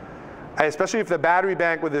 especially if the battery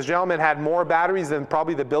bank with this gentleman had more batteries than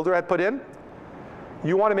probably the builder had put in,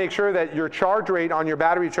 you want to make sure that your charge rate on your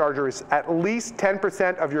battery charger is at least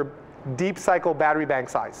 10% of your deep cycle battery bank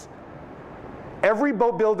size. Every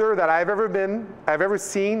boat builder that I've ever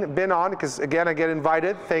seen, been on, because again, I get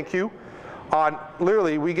invited, thank you, on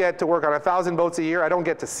literally we get to work on 1,000 boats a year. I don't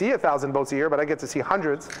get to see 1,000 boats a year, but I get to see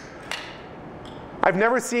hundreds. I've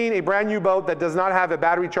never seen a brand new boat that does not have a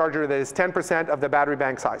battery charger that is 10% of the battery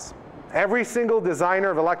bank size. Every single designer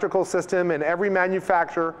of electrical system and every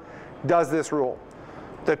manufacturer does this rule.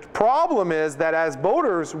 The problem is that as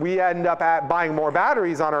boaters, we end up buying more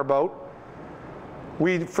batteries on our boat.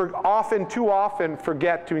 We too often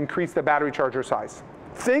forget to increase the battery charger size,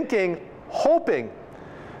 hoping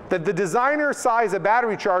that the designer size a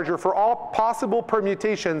battery charger for all possible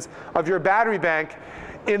permutations of your battery bank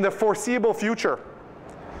in the foreseeable future.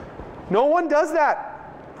 No one does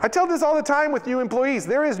that. I tell this all the time with you employees.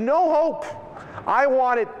 There is no hope. I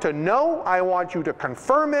want it to know. I want you to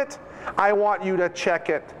confirm it. I want you to check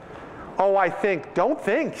it. Oh, I think. Don't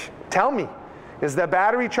think. Tell me. Is the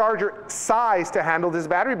battery charger size to handle this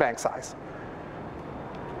battery bank size?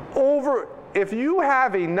 If you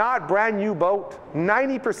have a not brand new boat,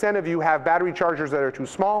 90% of you have battery chargers that are too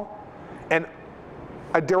small. And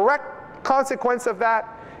a direct consequence of that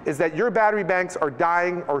is that your battery banks are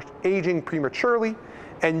dying or aging prematurely,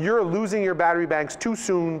 and you're losing your battery banks too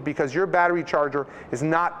soon because your battery charger is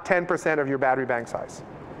not 10% of your battery bank size.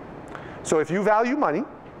 So if you value money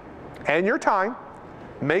and your time,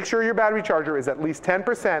 make sure your battery charger is at least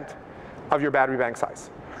 10% of your battery bank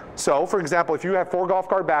size. So for example, if you have 4 golf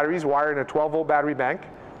cart batteries wired in a 12-volt battery bank,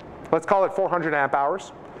 let's call it 400 amp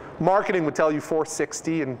hours. Marketing would tell you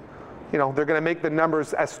 460, and they're going to make the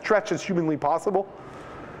numbers as stretched as humanly possible.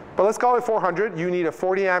 But let's call it 400. You need a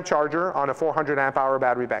 40 amp charger on a 400 amp hour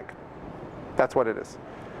battery bank. That's what it is.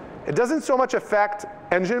 It doesn't so much affect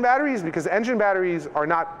engine batteries because engine batteries are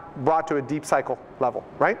not brought to a deep cycle level,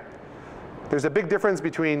 right? There's a big difference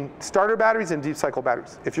between starter batteries and deep cycle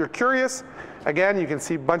batteries. If you're curious, again, you can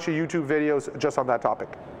see a bunch of YouTube videos just on that topic.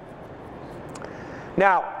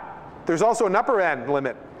 Now, there's also an upper end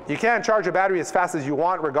limit. You can't charge a battery as fast as you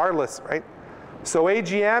want regardless, right? So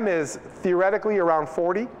AGM is theoretically around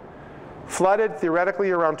 40, flooded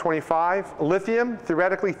theoretically around 25, lithium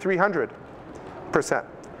theoretically 300%.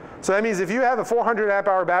 So that means if you have a 400 amp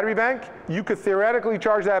hour battery bank, you could theoretically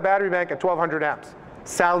charge that battery bank at 1200 amps.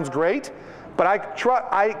 Sounds great, but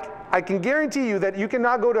I can guarantee you that you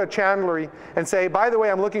cannot go to a chandlery and say, by the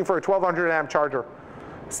way, I'm looking for a 1200 amp charger.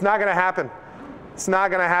 It's not going to happen. It's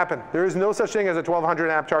not going to happen. There is no such thing as a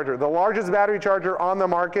 1200 amp charger. The largest battery charger on the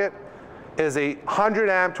market is a 100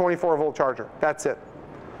 amp 24 volt charger. That's it.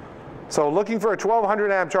 So looking for a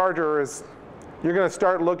 1200 amp charger you're going to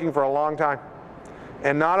start looking for a long time.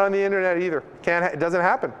 And not on the internet either. It doesn't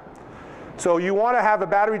happen. So you want to have a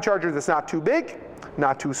battery charger that's not too big,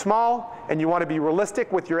 not too small, and you want to be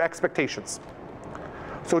realistic with your expectations.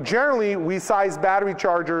 So generally, we size battery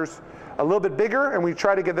chargers a little bit bigger, and we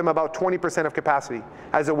try to get them about 20% of capacity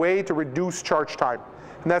as a way to reduce charge time.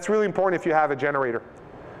 And that's really important if you have a generator.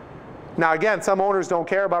 Now again, some owners don't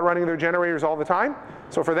care about running their generators all the time,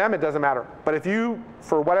 so for them it doesn't matter. But if you,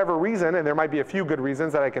 for whatever reason, and there might be a few good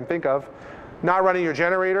reasons that I can think of, not running your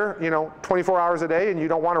generator 24 hours a day, and you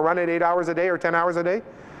don't want to run it 8 hours a day or 10 hours a day,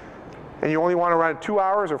 and you only want to run it 2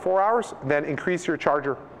 hours or 4 hours, then increase your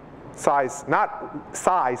charger size. Not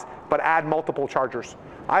size, but add multiple chargers.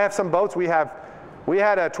 I have some boats, we had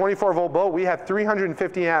a 24 volt boat, we had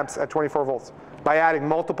 350 amps at 24 volts by adding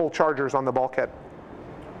multiple chargers on the bulkhead.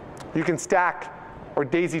 You can stack or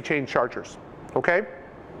daisy chain chargers, okay?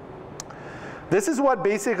 This is what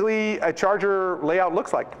basically a charger layout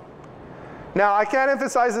looks like. Now, I can't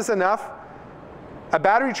emphasize this enough. A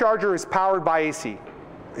battery charger is powered by AC.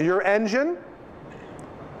 Your engine,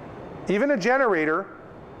 even a generator,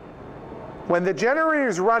 when the generator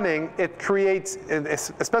is running, it creates,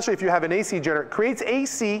 especially if you have an AC generator, it creates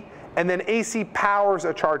AC, and then AC powers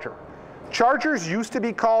a charger. Chargers used to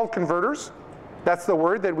be called converters. That's the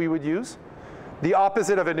word that we would use. The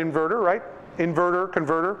opposite of an inverter, right? Inverter,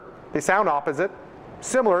 converter. They sound opposite.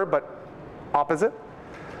 Similar, but opposite.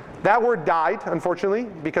 That word died, unfortunately,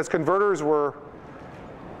 because converters were,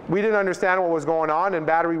 we didn't understand what was going on, and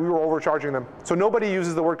battery, we were overcharging them. So nobody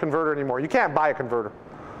uses the word converter anymore. You can't buy a converter.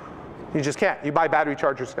 You just can't. You buy battery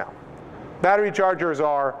chargers now. Battery chargers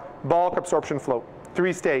are bulk absorption float,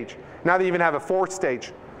 3-stage. Now they even have a 4th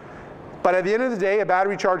stage. But at the end of the day, a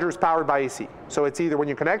battery charger is powered by AC. So it's either when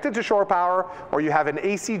you connect it to shore power, or you have an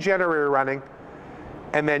AC generator running,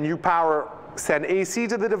 and then you send AC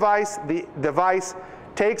to the device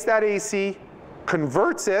takes that AC,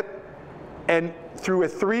 converts it, and through a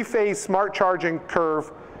 3-phase smart charging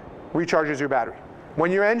curve, recharges your battery.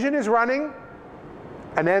 When your engine is running,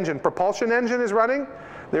 propulsion engine is running,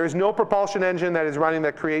 there is no propulsion engine that is running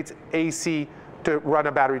that creates AC to run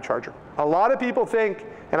a battery charger. A lot of people think,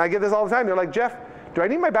 and I get this all the time, they're like, Jeff, do I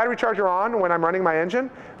need my battery charger on when I'm running my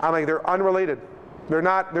engine? I'm like, they're unrelated. They're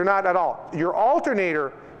not at all. Your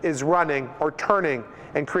alternator is running or turning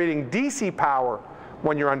and creating DC power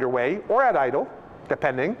when you're underway or at idle,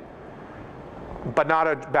 depending, but not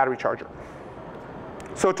a battery charger.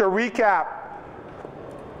 So to recap,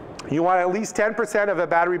 you want at least 10% of a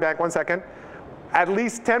battery bank, one second, at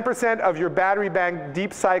least 10% of your battery bank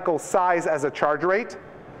deep cycle size as a charge rate.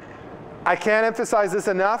 I can't emphasize this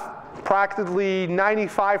enough. Practically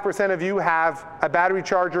 95% of you have a battery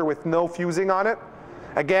charger with no fusing on it.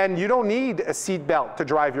 Again, you don't need a seat belt to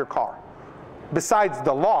drive your car. Besides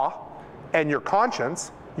the law and your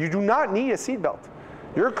conscience, you do not need a seat belt.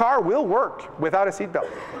 Your car will work without a seat belt.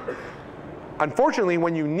 Unfortunately,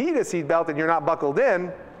 when you need a seat belt and you're not buckled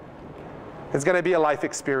in, it's going to be a life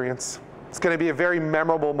experience. It's going to be a very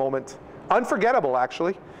memorable moment. Unforgettable,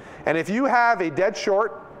 actually. And if you have a dead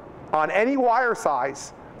short on any wire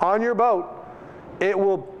size on your boat, it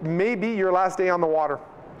will maybe your last day on the water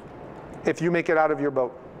if you make it out of your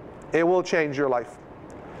boat. It will change your life.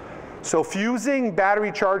 So fusing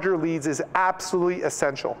battery charger leads is absolutely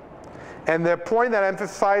essential. And the point that I'm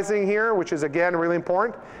emphasizing here, which is again really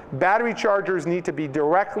important, battery chargers need to be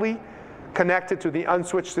directly connected to the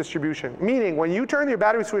unswitched distribution. Meaning when you turn your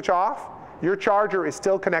battery switch off, your charger is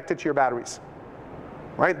still connected to your batteries.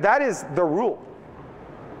 Right? That is the rule.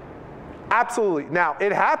 Absolutely. Now,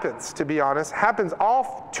 it happens, to be honest, happens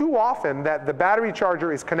too often that the battery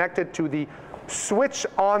charger is connected to the switch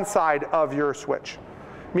on side of your switch.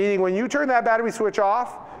 Meaning when you turn that battery switch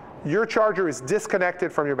off, your charger is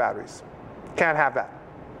disconnected from your batteries. Can't have that.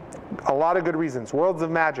 A lot of good reasons. Worlds of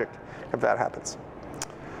magic if that happens.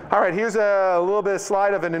 All right, here's a little bit of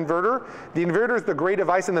slide of an inverter. The inverter is the gray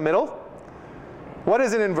device in the middle. What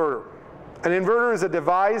is an inverter? An inverter is a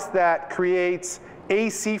device that creates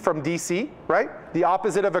AC from DC, right? The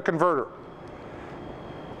opposite of a converter.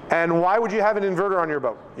 And why would you have an inverter on your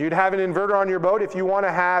boat? You'd have an inverter on your boat if you want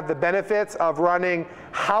to have the benefits of running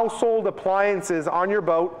household appliances on your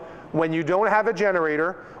boat when you don't have a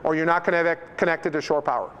generator or you're not connected to shore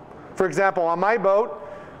power. For example, on my boat,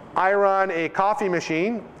 I run a coffee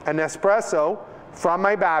machine, an espresso, from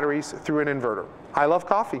my batteries through an inverter. I love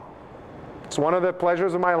coffee. It's one of the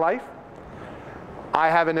pleasures of my life. I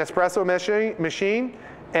have an espresso machine,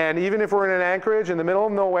 and even if we're in an anchorage in the middle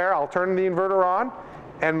of nowhere, I'll turn the inverter on,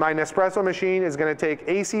 and my Nespresso machine is going to take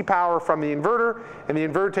AC power from the inverter, and the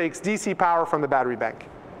inverter takes DC power from the battery bank.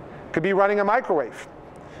 It could be running a microwave.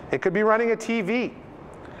 It could be running a TV,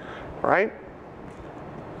 right?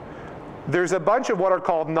 There's a bunch of what are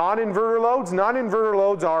called non-inverter loads. Non-inverter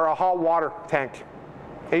loads are a hot water tank.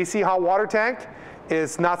 AC hot water tank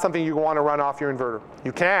is not something you want to run off your inverter.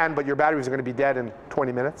 You can, but your batteries are going to be dead in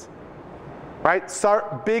 20 minutes. Right?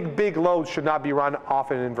 So big loads should not be run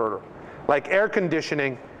off an inverter. Like air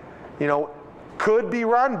conditioning, you know, could be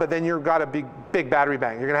run, but then you've got a big battery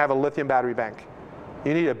bank. You're going to have a lithium battery bank.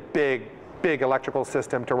 You need a big electrical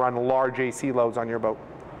system to run large AC loads on your boat.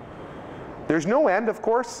 There's no end, of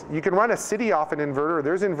course. You can run a city off an inverter.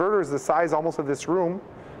 There's inverters the size almost of this room,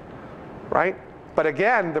 right? But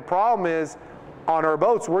again, the problem is on our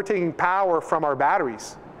boats, we're taking power from our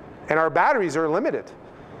batteries, and our batteries are limited.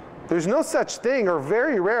 There's no such thing, or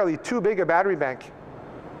very rarely, too big a battery bank.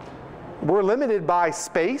 We're limited by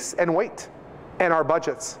space and weight and our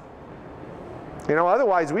budgets. You know,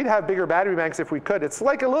 otherwise we'd have bigger battery banks if we could. It's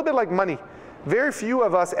like a little bit like money. Very few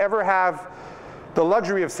of us ever have the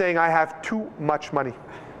luxury of saying, I have too much money.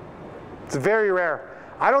 It's very rare.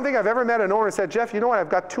 I don't think I've ever met an owner who said, Jeff, you know what, I've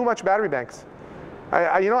got too much battery banks.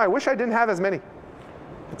 You know, I wish I didn't have as many.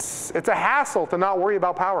 It's a hassle to not worry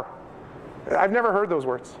about power. I've never heard those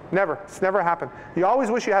words. Never. It's never happened. You always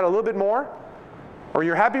wish you had a little bit more, Or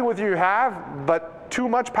you're happy with what you have, but too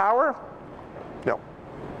much power? No.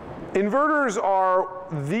 Inverters are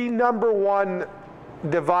the #1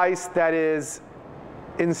 device that is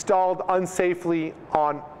installed unsafely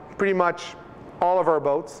on pretty much all of our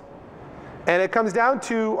boats. And it comes down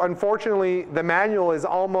to, unfortunately, the manual is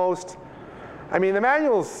almost, the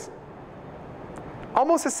manual's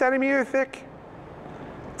almost a centimeter thick.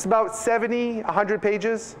 It's about 70, 100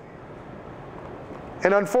 pages.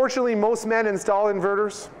 And unfortunately, most men install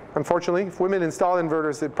inverters. Unfortunately, if women install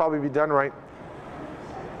inverters, it'd probably be done right.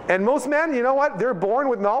 And most men, you know what? They're born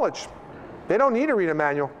with knowledge. They don't need to read a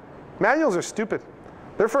manual. Manuals are stupid.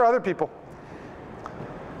 They're for other people.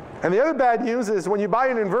 And the other bad news is when you buy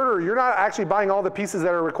an inverter, you're not actually buying all the pieces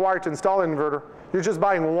that are required to install an inverter. You're just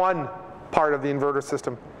buying one part of the inverter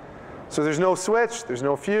system. So there's no switch, there's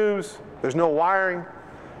no fuse, there's no wiring.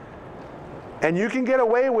 And you can get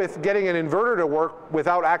away with getting an inverter to work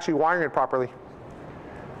without actually wiring it properly.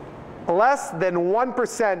 Less than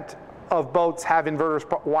 1% of boats have inverters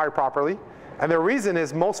wired properly. And the reason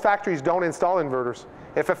is most factories don't install inverters.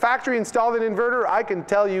 If a factory installed an inverter, I can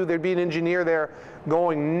tell you there'd be an engineer there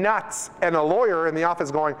going nuts and a lawyer in the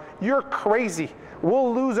office going, "You're crazy.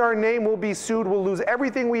 We'll lose our name, we'll be sued, we'll lose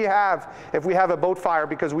everything we have if we have a boat fire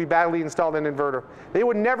because we badly installed an inverter." They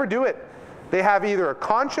would never do it. They have either a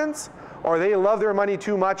conscience or they love their money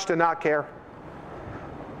too much to not care.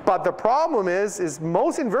 But the problem is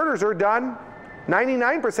most inverters are done,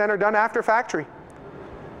 99% are done after factory.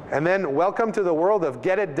 And then welcome to the world of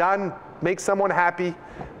get it done, make someone happy,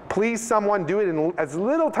 please someone, do it in as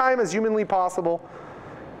little time as humanly possible.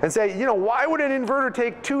 And say, why would an inverter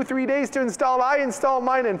take 2-3 days to install? I installed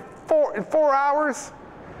mine in 4 hours.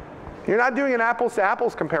 You're not doing an apples to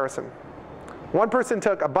apples comparison. One person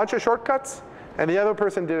took a bunch of shortcuts and the other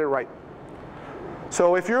person did it right.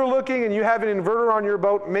 So if you're looking and you have an inverter on your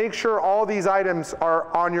boat, make sure all these items are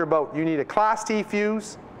on your boat. You need a Class T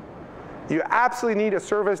fuse. You absolutely need a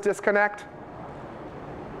service disconnect.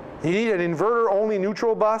 You need an inverter-only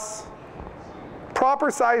neutral bus. Proper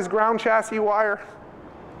size ground chassis wire.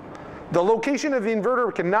 The location of the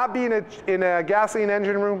inverter cannot be in a gasoline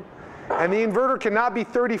engine room, and the inverter cannot be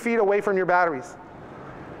 30 feet away from your batteries.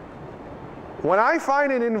 When I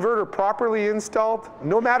find an inverter properly installed,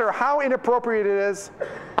 no matter how inappropriate it is,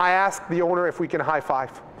 I ask the owner if we can high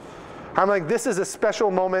five. I'm like, this is a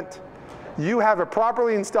special moment. You have a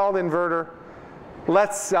properly installed inverter.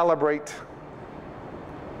 Let's celebrate.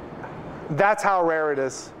 That's how rare it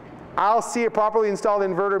is. I'll see a properly installed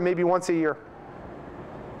inverter maybe once a year.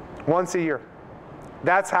 Once a year.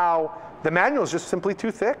 That's how the manual is just simply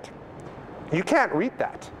too thick. You can't read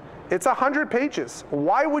that. It's 100 pages.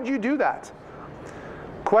 Why would you do that?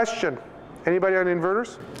 Question. Anybody on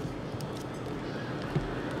inverters?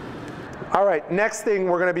 All right, next thing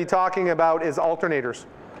we're going to be talking about is alternators.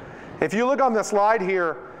 If you look on the slide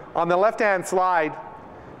here, on the left-hand slide,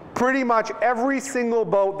 pretty much every single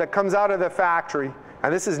boat that comes out of the factory,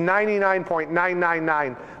 and this is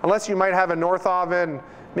 99.999, unless you might have a Northoven,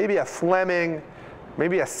 maybe a Fleming,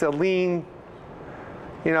 maybe a Celine,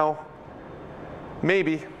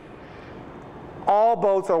 maybe. All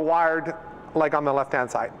boats are wired like on the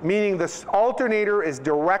left-hand side, meaning this alternator is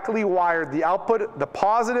directly wired. The output, the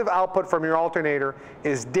positive output from your alternator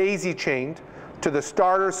is daisy-chained to the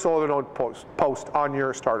starter solenoid post on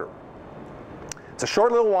your starter. It's a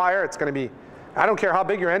short little wire. It's going to be, I don't care how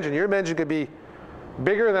big your engine could be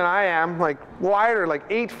bigger than I am, like wider, like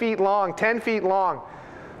 8 feet long, 10 feet long.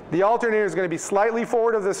 The alternator is going to be slightly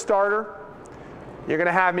forward of the starter. You're going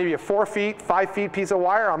to have maybe a 4 feet, 5 feet piece of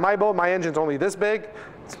wire. On my boat, my engine's only this big.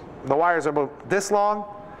 The wires are about this long.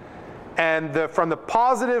 And from the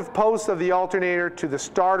positive post of the alternator to the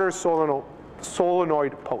starter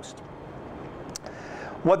solenoid post.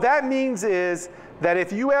 What that means is that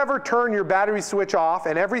if you ever turn your battery switch off,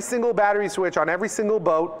 and every single battery switch on every single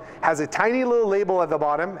boat has a tiny little label at the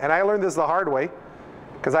bottom, and I learned this the hard way,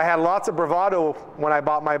 because I had lots of bravado when I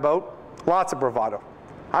bought my boat, lots of bravado.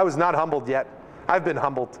 I was not humbled yet. I've been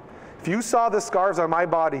humbled. If you saw the scars on my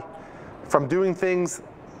body from doing things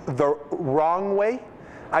the wrong way,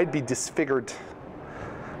 I'd be disfigured.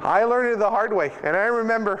 I learned it the hard way, and I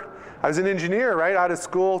remember I was an engineer right out of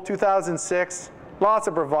school, 2006, lots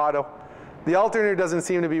of bravado. The alternator doesn't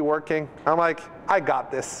seem to be working. I'm like, I got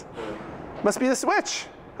this. Must be the switch.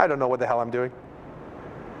 I don't know what the hell I'm doing.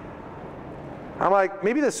 I'm like,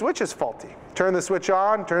 maybe the switch is faulty. Turn the switch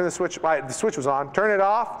on, turn the switch was on, turn it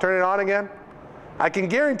off, turn it on again. I can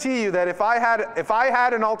guarantee you that if I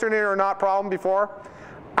had an alternator or not problem before,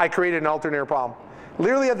 I created an alternator problem.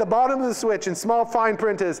 Literally at the bottom of the switch in small fine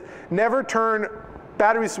print is never turn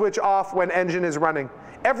battery switch off when engine is running.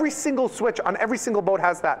 Every single switch on every single boat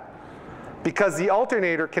has that, because the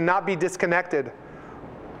alternator cannot be disconnected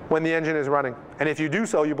when the engine is running. And if you do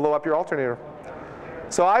so, you blow up your alternator.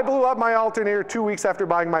 So I blew up my alternator 2 weeks after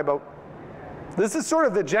buying my boat. This is sort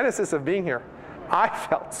of the genesis of being here. I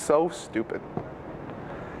felt so stupid.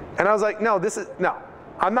 And I was like, no,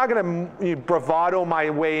 I'm not going to bravado my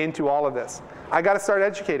way into all of this. I got to start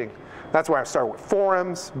educating. That's where I started with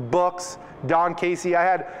forums, books, Don Casey. I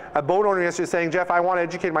had a boat owner yesterday saying, Jeff, I want to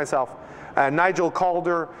educate myself. Nigel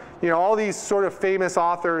Calder, all these sort of famous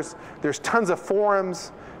authors. There's tons of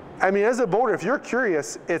forums. I mean, as a boater, if you're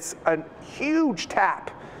curious, it's a huge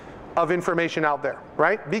tap of information out there,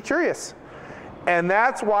 right? Be curious. And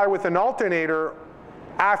that's why with an alternator,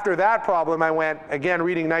 after that problem, I went, again,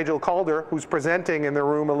 reading Nigel Calder, who's presenting in the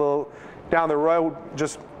room a little down the road,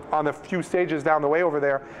 just on the few stages down the way over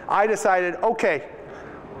there. I decided, okay,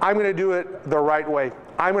 I'm going to do it the right way.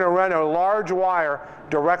 I'm going to run a large wire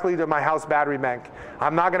directly to my house battery bank.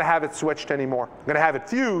 I'm not going to have it switched anymore. I'm going to have it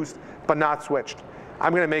fused, but not switched.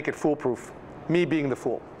 I'm going to make it foolproof, me being the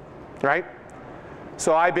fool, right?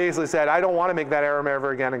 So I basically said, I don't want to make that error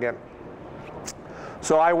ever again.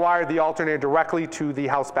 So I wired the alternator directly to the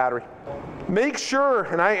house battery. Make sure,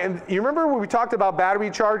 and you remember when we talked about battery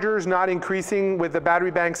chargers not increasing with the battery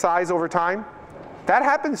bank size over time? That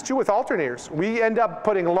happens too with alternators. We end up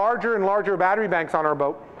putting larger and larger battery banks on our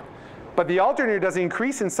boat, but the alternator doesn't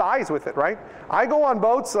increase in size with it, right? I go on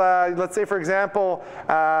boats, let's say for example,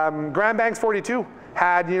 Grand Banks 42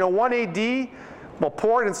 had 1 AD, well,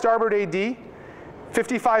 port and starboard AD,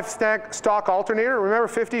 55 stock alternator. Remember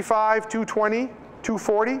 55, 220,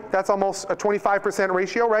 240? That's almost a 25%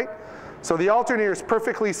 ratio, right? So the alternator is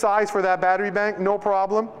perfectly sized for that battery bank, no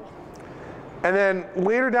problem. And then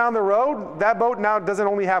later down the road, that boat now doesn't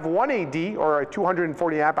only have 1 AD or a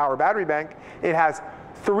 240 amp hour battery bank, it has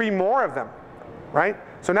 3 more of them, right?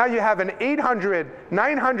 So now you have an 800,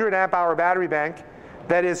 900 amp hour battery bank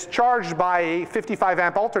that is charged by a 55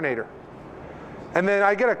 amp alternator. And then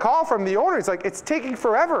I get a call from the owner, it's like, it's taking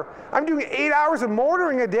forever. I'm doing 8 hours of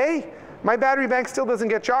motoring a day. My battery bank still doesn't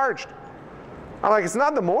get charged. I'm like, it's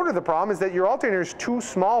not the motor the problem, is that your alternator is too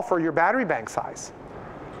small for your battery bank size.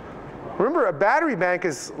 Remember, a battery bank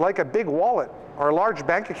is like a big wallet or a large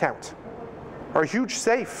bank account or a huge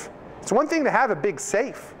safe. It's one thing to have a big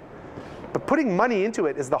safe, but putting money into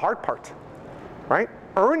it is the hard part, right?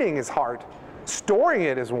 Earning is hard. Storing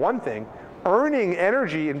it is one thing. Earning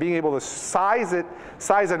energy and being able to size it,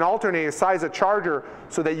 size an alternator, size a charger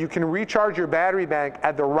so that you can recharge your battery bank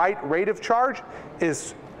at the right rate of charge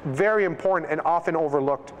is very important and often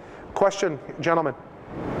overlooked. Question, gentlemen.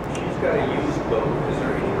 She's got a used boat. Is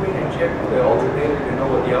there any way to check the alternator to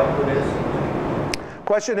know what the output is?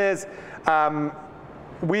 Question is,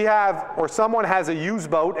 we have, or someone has a used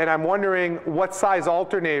boat, and I'm wondering what size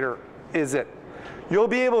alternator is it? You'll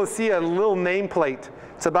be able to see a little nameplate.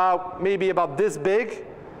 It's maybe about this big,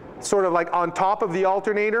 sort of like on top of the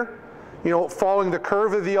alternator, following the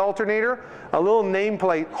curve of the alternator, a little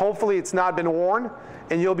nameplate. Hopefully it's not been worn,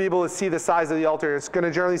 and you'll be able to see the size of the alternator. It's going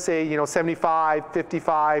to generally say 75,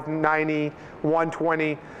 55, 90,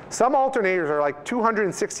 120. Some alternators are like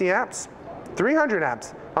 260 amps, 300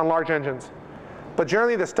 amps on large engines. But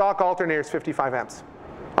generally the stock alternator is 55 amps.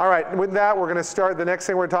 All right, with that we're going to start. The next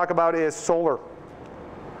thing we're going to talk about is solar.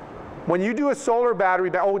 When you do a solar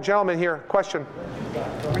battery, oh, gentlemen here, question.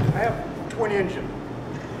 I have twin engine.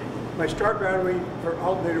 My start battery for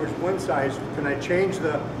alternator is one size. Can I change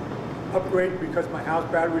the upgrade because my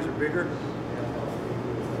house batteries are bigger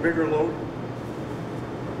load?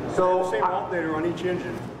 So the same alternator on each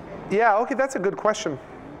engine. Yeah, okay, that's a good question.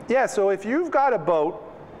 Yeah, so if you've got a boat,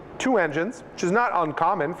 2 engines, which is not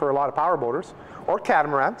uncommon for a lot of power boaters, or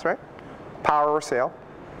catamarans, right? Power or sail.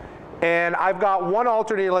 And I've got one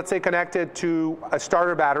alternator, let's say, connected to a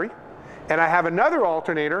starter battery, and I have another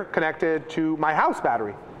alternator connected to my house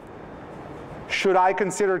battery. Should I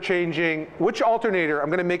consider changing, which alternator, I'm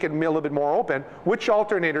going to make it a little bit more open, which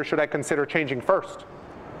alternator should I consider changing first?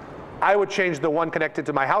 I would change the one connected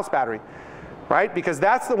to my house battery, right? Because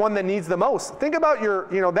that's the one that needs the most. Think about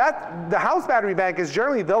the house battery bank is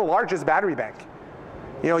generally the largest battery bank.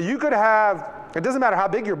 You could have, it doesn't matter how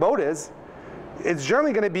big your boat is, it's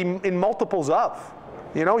generally going to be in multiples of.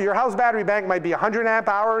 Your house battery bank might be 100 amp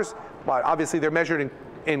hours. Well, obviously they're measured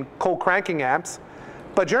in cold cranking amps.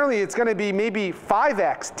 But generally it's going to be maybe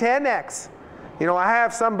 5x, 10x. I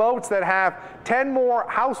have some boats that have 10 more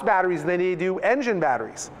house batteries than they do engine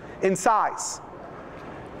batteries in size.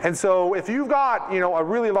 And so if you've got a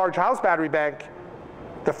really large house battery bank,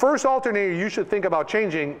 The first alternator you should think about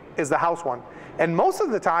changing is the house one. And most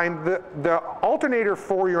of the time, the alternator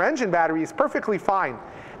for your engine battery is perfectly fine,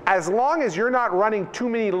 as long as you're not running too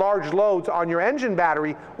many large loads on your engine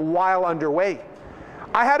battery while underway.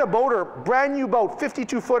 I had a boater, brand new boat,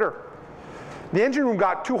 52-footer. The engine room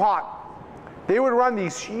got too hot. They would run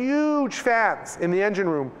these huge fans in the engine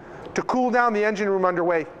room to cool down the engine room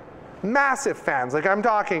underway. Massive fans, like I'm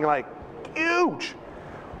talking like huge.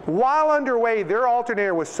 While underway, their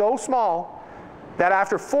alternator was so small that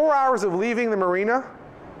after 4 hours of leaving the marina,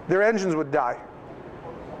 their engines would die,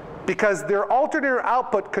 because their alternator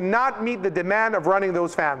output could not meet the demand of running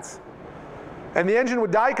those fans. And the engine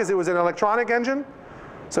would die because it was an electronic engine.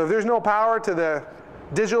 So if there's no power to the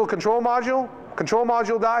digital control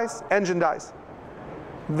module dies, engine dies.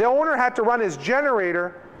 The owner had to run his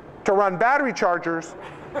generator to run battery chargers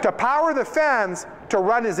to power the fans to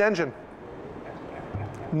run his engine.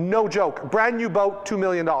 No joke. Brand new boat, $2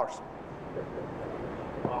 million.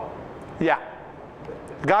 Yeah.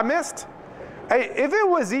 Got missed? Hey, if it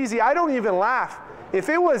was easy, I don't even laugh. If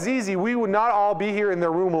it was easy, we would not all be here in the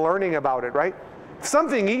room learning about it, right? If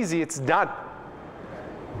something easy, it's done.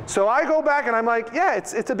 So I go back and I'm like, yeah,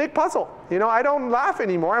 it's a big puzzle. You know, I don't laugh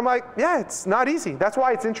anymore. I'm like, yeah, it's not easy. That's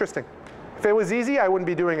why it's interesting. If it was easy, I wouldn't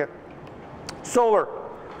be doing it. Solar.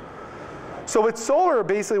 So with solar,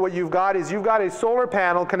 basically what you've got is you've got a solar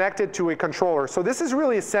panel connected to a controller. So this is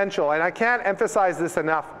really essential, and I can't emphasize this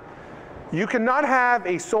enough. You cannot have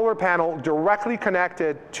a solar panel directly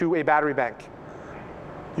connected to a battery bank.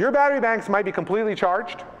 Your battery banks might be completely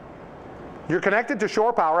charged. You're connected to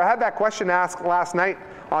shore power. I had that question asked last night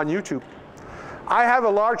on YouTube. I have a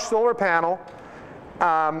large solar panel,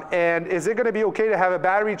 and is it going to be okay to have a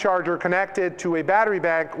battery charger connected to a battery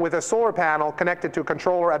bank with a solar panel connected to a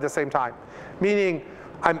controller at the same time? Meaning,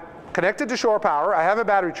 I'm connected to shore power, I have a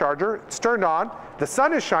battery charger, it's turned on, the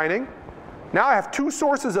sun is shining, now I have two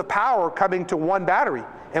sources of power coming to one battery.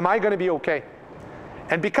 Am I going to be okay?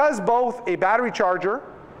 And because both a battery charger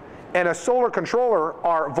and a solar controller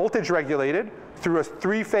are voltage regulated through a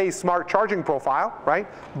three-phase smart charging profile, right?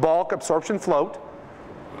 Bulk, absorption, float.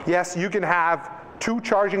 Yes, you can have two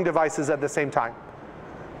charging devices at the same time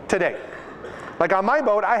today. Like on my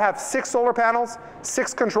boat, I have 6 solar panels,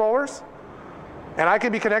 6 controllers, and I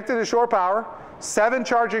can be connected to shore power, 7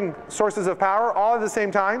 charging sources of power all at the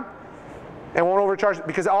same time, and won't overcharge,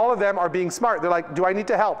 because all of them are being smart. They're like, do I need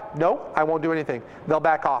to help? No, I won't do anything. They'll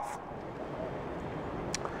back off.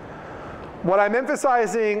 What I'm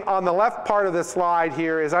emphasizing on the left part of the slide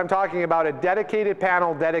here is I'm talking about a dedicated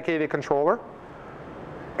panel, dedicated controller.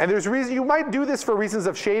 And there's reason you might do this for reasons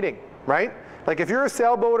of shading, right? Like if you're a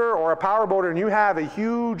sailboater or a power boater and you have a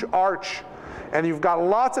huge arch and you've got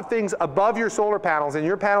lots of things above your solar panels, and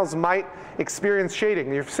your panels might experience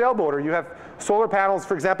shading. Your sailboater, you have solar panels,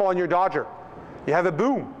 for example, on your Dodger. You have a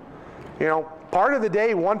boom. You know, part of the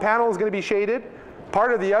day, one panel is going to be shaded.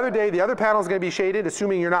 Part of the other day, the other panel is going to be shaded,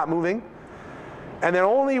 assuming you're not moving. And then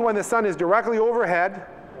only when the sun is directly overhead,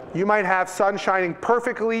 you might have sun shining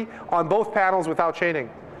perfectly on both panels without shading.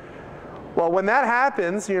 Well, when that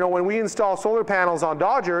happens, you know, when we install solar panels on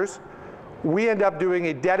Dodgers, we end up doing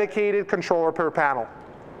a dedicated controller per panel,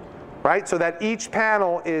 right? So that each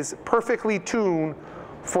panel is perfectly tuned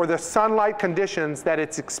for the sunlight conditions that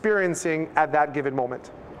it's experiencing at that given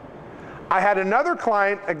moment. I had another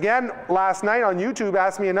client, again, last night on YouTube,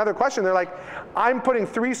 ask me another question. They're like, I'm putting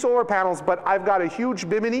 3 solar panels, but I've got a huge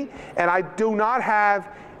bimini, and I do not have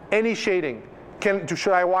any shading.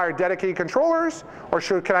 Should I wire dedicated controllers, or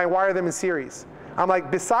can I wire them in series? I'm like,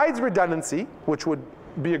 besides redundancy, which would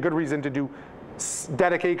be a good reason to do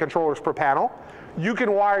dedicated controllers per panel, you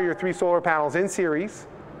can wire your 3 solar panels in series,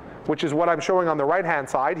 which is what I'm showing on the right-hand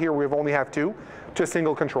side. Here we only have 2, to a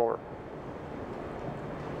single controller.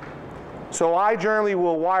 So I generally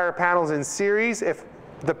will wire panels in series. If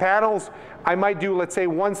the panels, I might do, let's say,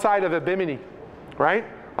 one side of a bimini, right?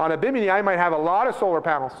 On a bimini, I might have a lot of solar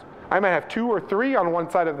panels. I might have 2 or 3 on one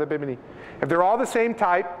side of the bimini. If they're all the same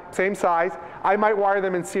type, same size, I might wire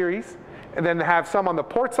them in series, and then have some on the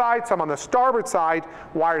port side, some on the starboard side,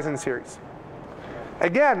 wires in series.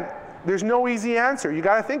 Again, there's no easy answer. You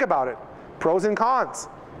got to think about it. Pros and cons.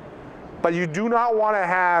 But you do not want to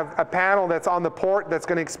have a panel that's on the port that's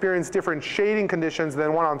going to experience different shading conditions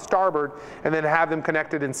than one on starboard, and then have them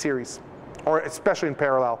connected in series, or especially in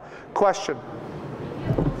parallel. Question? If you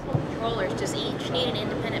have multiple controllers, does each need an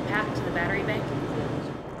independent path to the battery bank?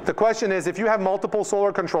 The question is, if you have multiple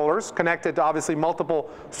solar controllers connected to obviously multiple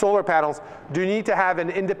solar panels, do you need to have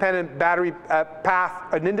an independent battery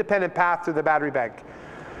path to the battery bank?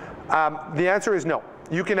 The answer is no.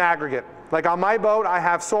 You can aggregate. Like on my boat, I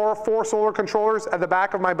have 4 solar controllers at the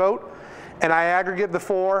back of my boat, and I aggregate the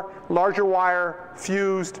 4, larger wire,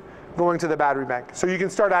 fused, going to the battery bank. So you can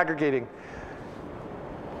start aggregating.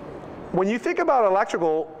 When you think about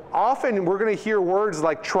electrical, often we're going to hear words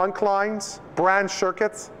like trunk lines, branch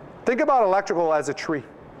circuits. Think about electrical as a tree,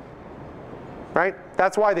 right?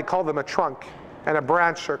 That's why they call them a trunk and a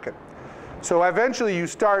branch circuit. So eventually you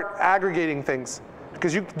start aggregating things,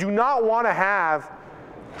 because you do not want to have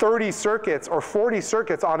 30 circuits or 40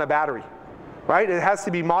 circuits on a battery, right? It has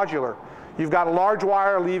to be modular. You've got a large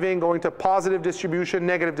wire leaving, going to positive distribution,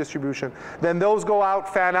 negative distribution. Then those go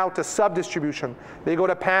out, fan out to sub-distribution. They go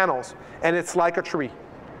to panels, and it's like a tree.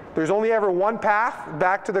 There's only ever one path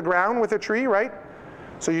back to the ground with a tree, right?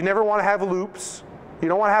 So you never want to have loops. You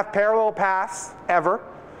don't want to have parallel paths, ever,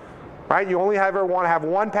 right? You only ever want to have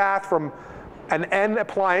one path from an end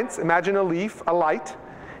appliance, imagine a leaf, a light,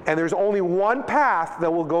 and there's only one path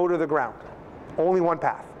that will go to the ground. Only one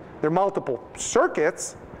path. There are multiple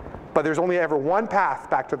circuits, but there's only ever one path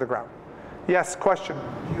back to the ground. Yes, question?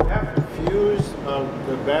 Do you have to fuse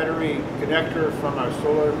the battery connector from a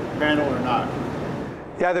solar panel or not?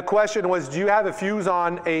 Yeah, the question was, do you have a fuse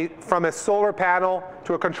on from a solar panel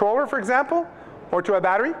to a controller, for example, or to a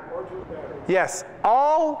battery? Or to a battery. Yes,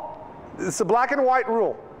 it's a black and white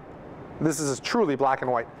rule. This is truly black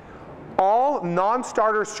and white. All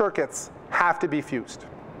non-starter circuits have to be fused,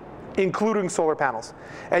 including solar panels.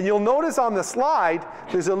 And you'll notice on the slide,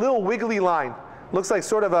 there's a little wiggly line. Looks like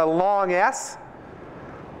sort of a long S.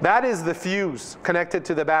 That is the fuse connected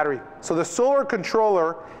to the battery. So the solar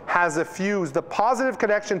controller has a fuse. The positive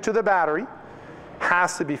connection to the battery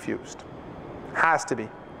has to be fused. Has to be.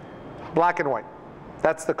 Black and white.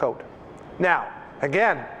 That's the code. Now,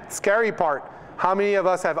 again, scary part. How many of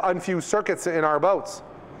us have unfused circuits in our boats?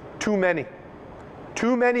 Too many.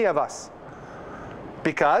 Too many of us.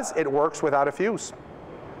 Because it works without a fuse.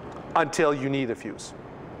 Until you need a fuse.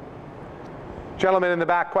 Gentleman in the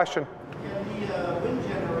back, question. Can the wind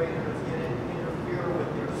generators interfere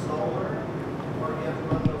with your solar, or do you have to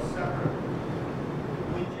run those separate?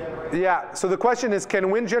 Wind generators? Yeah, so the question is, can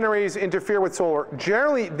wind generators interfere with solar?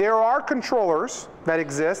 Generally, there are controllers that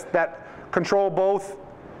exist that control both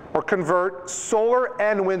or convert solar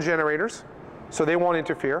and wind generators, so they won't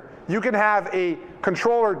interfere. You can have a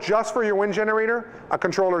controller just for your wind generator, a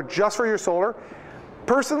controller just for your solar.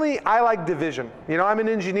 Personally, I like division. You know, I'm an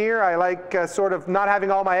engineer. I like sort of not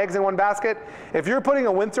having all my eggs in one basket. If you're putting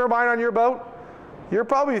a wind turbine on your boat, you're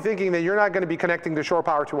probably thinking that you're not going to be connecting to shore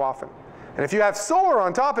power too often. And if you have solar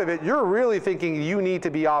on top of it, you're really thinking you need to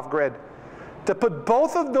be off grid. To put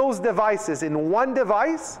both of those devices in one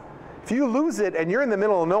device, if you lose it and you're in the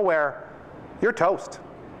middle of nowhere, you're toast.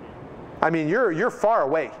 I mean, you're far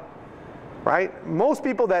away, right? Most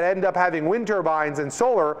people that end up having wind turbines and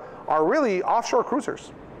solar are really offshore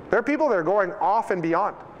cruisers. They're people that are going off and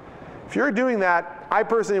beyond. If you're doing that, I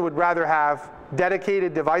personally would rather have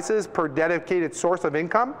dedicated devices per dedicated source of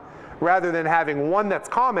income, rather than having one that's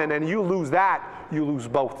common and you lose that, you lose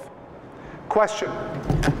both. Question?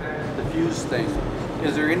 The fuse thing.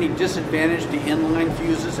 Is there any disadvantage to inline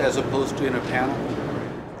fuses as opposed to in a panel?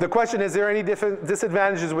 The question is there any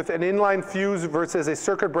disadvantages with an inline fuse versus a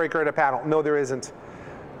circuit breaker at a panel? No, there isn't.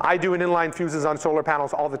 I do an inline fuses on solar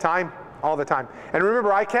panels all the time, all the time. And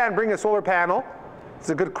remember, I can't bring a solar panel. It's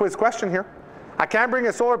a good quiz question here. I can't bring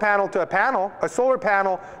a solar panel to a solar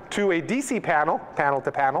panel to a DC panel, panel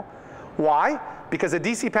to panel. Why? Because a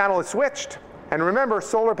DC panel is switched. And remember,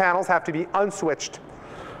 solar panels have to be unswitched.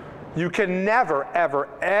 You can never, ever,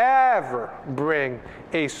 ever bring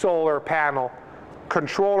a solar panel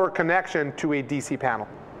controller connection to a DC panel,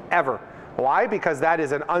 ever. Why? Because that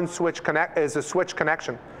is an unswitched switch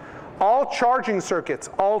connection. All charging circuits,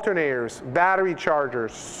 alternators, battery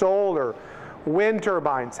chargers, solar, wind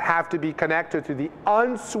turbines have to be connected to the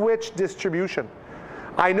unswitched distribution.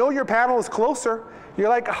 I know your panel is closer. You're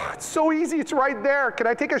like, oh, it's so easy, it's right there. Can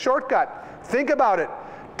I take a shortcut? Think about it.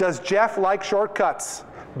 Does Jeff like shortcuts?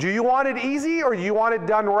 Do you want it easy or do you want it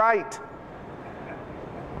done right?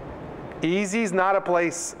 Easy's not a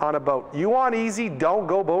place on a boat. You want easy, don't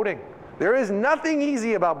go boating. There is nothing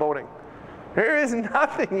easy about boating. There is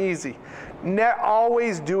nothing easy.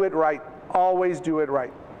 Always do it right. Always do it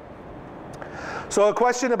right. So a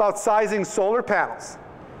question about sizing solar panels.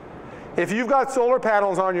 If you've got solar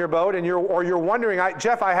panels on your boat and you're wondering,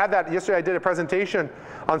 Jeff, I had that yesterday. I did a presentation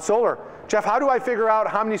on solar. Jeff, how do I figure out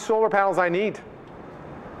how many solar panels I need?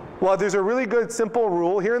 Well, there's a really good simple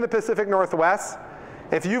rule here in the Pacific Northwest.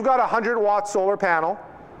 If you've got a 100-watt solar panel,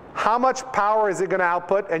 how much power is it going to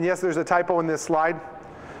output? And yes, there's a typo in this slide.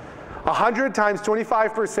 100 times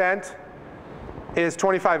 25% is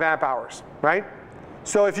 25 amp hours, right?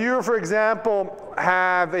 So if you, for example,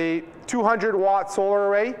 have a 200 watt solar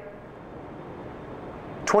array,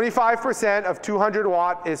 25% of 200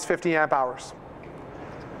 watt is 50 amp hours.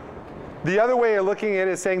 The other way of looking at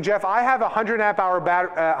it is saying, Jeff, I have a 100 amp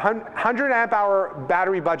hour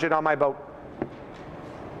battery budget on my boat.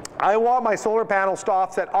 I want my solar panels to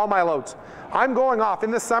offset all my loads. I'm going off.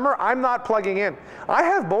 In the summer, I'm not plugging in. I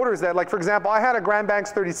have boaters that, like for example, I had a Grand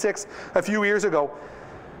Banks 36 a few years ago.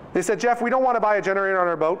 They said, Jeff, we don't want to buy a generator on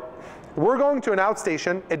our boat. We're going to an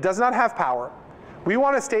outstation. It does not have power. We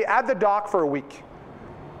want to stay at the dock for a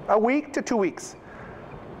week to 2 weeks.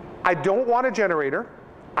 I don't want a generator.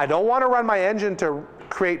 I don't want to run my engine to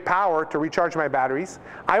create power to recharge my batteries.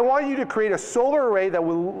 I want you to create a solar array that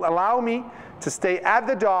will allow me to stay at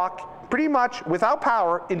the dock pretty much without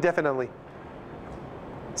power indefinitely.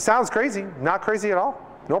 Sounds crazy, not crazy at all,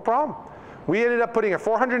 no problem. We ended up putting a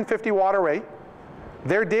 450 watt array.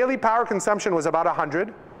 Their daily power consumption was about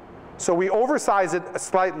 100, so we oversized it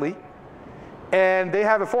slightly. And they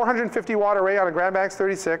have a 450 watt array on a Grand Banks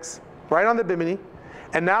 36, right on the Bimini.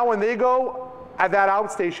 And now when they go at that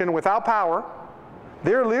outstation without power,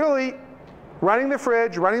 they're literally running the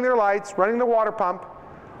fridge, running their lights, running the water pump,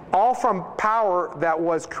 all from power that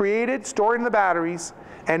was created, stored in the batteries,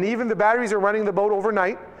 and even the batteries are running the boat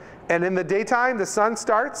overnight. And in the daytime, the sun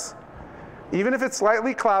starts, even if it's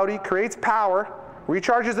slightly cloudy, creates power,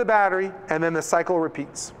 recharges the battery, and then the cycle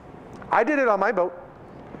repeats. I did it on my boat.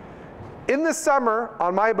 In the summer,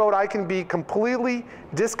 on my boat, I can be completely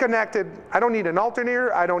disconnected. I don't need an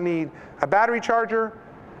alternator. I don't need a battery charger.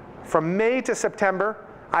 From May to September,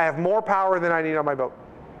 I have more power than I need on my boat.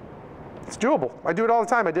 It's doable. I do it all the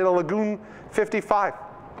time. I did a Lagoon 55.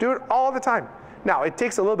 Do it all the time. Now, it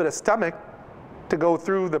takes a little bit of stomach to go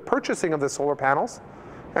through the purchasing of the solar panels.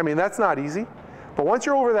 I mean, that's not easy. But once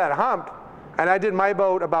you're over that hump, and I did my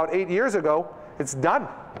boat about 8 years ago, it's done.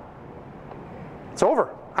 It's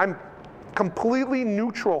over. I'm completely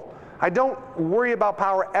neutral. I don't worry about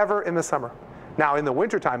power ever in the summer. Now, in the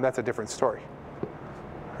wintertime, that's a different story.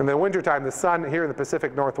 In the wintertime, the sun here in the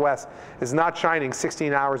Pacific Northwest is not shining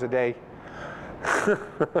 16 hours a day.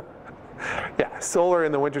 Yeah, solar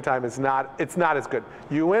in the wintertime is not, it's not as good.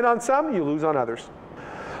 You win on some, you lose on others.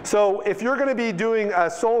 So if you're going to be doing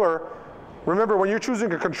solar, remember when you're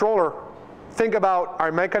choosing a controller, think about,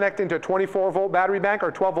 am I connecting to a 24 volt battery bank or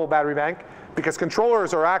a 12 volt battery bank? Because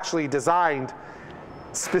controllers are actually designed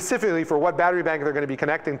specifically for what battery bank they're going to be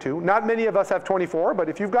connecting to. Not many of us have 24, but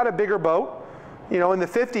if you've got a bigger boat, you know, in the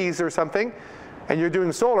 50s or something, and you're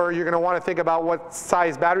doing solar, you're going to want to think about what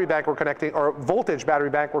size battery bank we're connecting, or voltage battery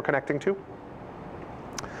bank we're connecting to.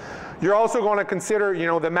 You're also going to consider, you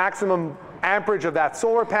know, the maximum amperage of that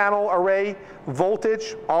solar panel array,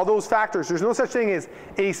 voltage, all those factors. There's no such thing as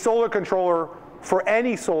a solar controller for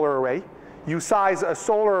any solar array. You size a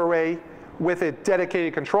solar array with a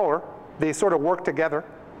dedicated controller. They sort of work together.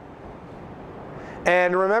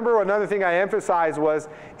 And remember, another thing I emphasized was,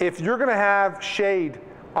 if you're going to have shade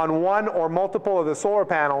on one or multiple of the solar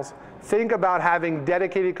panels, think about having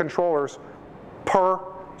dedicated controllers per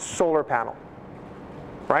solar panel,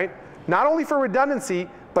 right? Not only for redundancy,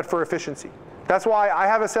 but for efficiency. That's why I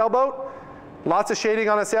have a sailboat, lots of shading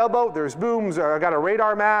on a sailboat. There's booms, I got a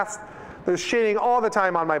radar mast. There's shading all the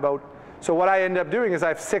time on my boat. So what I end up doing is I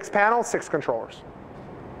have 6 panels, 6 controllers.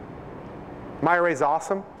 My array's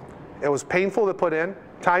awesome. It was painful to put in,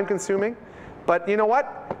 time consuming, but you know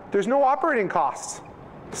what? There's no operating costs.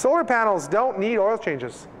 Solar panels don't need oil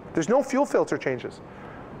changes. There's no fuel filter changes,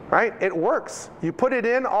 right? It works. You put it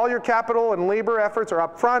in, all your capital and labor efforts are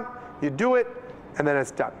up front, you do it, and then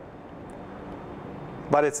it's done.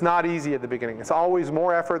 But it's not easy at the beginning. It's always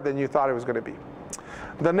more effort than you thought it was going to be.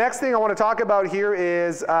 The next thing I want to talk about here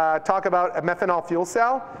is talk about a methanol fuel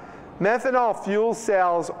cell. Methanol fuel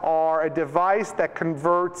cells are a device that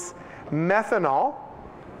converts methanol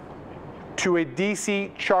to a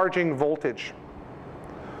DC charging voltage.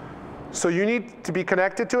 So you need to be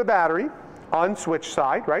connected to a battery on switch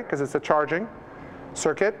side, right? Because it's a charging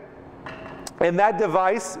circuit. And that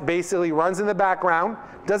device basically runs in the background,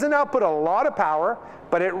 doesn't output a lot of power,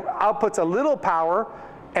 but it outputs a little power,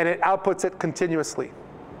 and it outputs it continuously.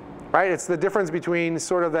 Right? It's the difference between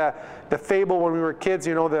sort of the fable when we were kids,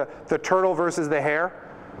 you know, the turtle versus the hare.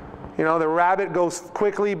 You know, the rabbit goes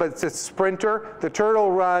quickly, but it's a sprinter. The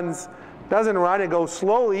turtle doesn't run, it goes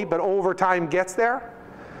slowly, but over time gets there.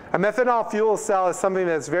 A methanol fuel cell is something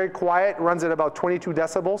that's very quiet, runs at about 22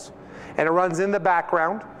 decibels, and it runs in the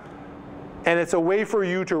background. And it's a way for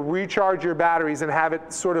you to recharge your batteries and have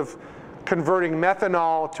it sort of converting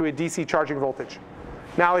methanol to a DC charging voltage.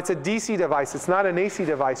 Now, it's a DC device. It's not an AC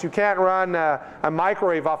device. You can't run a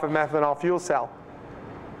microwave off a methanol fuel cell.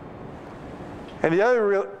 And the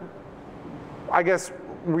other, I guess,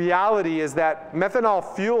 reality is that methanol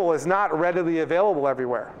fuel is not readily available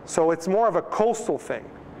everywhere. So it's more of a coastal thing.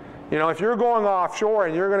 You know, if you're going offshore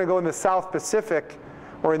and you're going to go in the South Pacific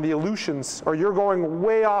or in the Aleutians, or you're going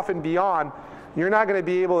way off and beyond, you're not going to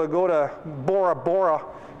be able to go to Bora Bora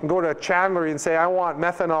and go to Chandler and say, I want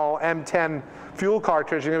methanol M10 fuel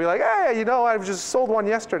cartridge. You're going to be like, hey, you know, I've just sold one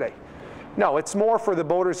yesterday. No, it's more for the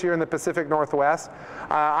boaters here in the Pacific Northwest.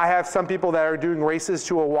 I have some people that are doing races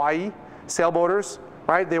to Hawaii, sailboaters,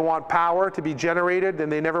 right? They want power to be generated and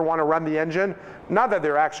they never want to run the engine. Not that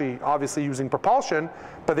they're actually obviously using propulsion,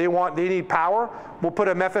 but they need power. We'll put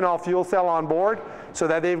a methanol fuel cell on board so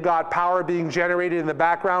that they've got power being generated in the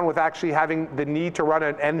background with actually having the need to run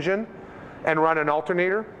an engine and run an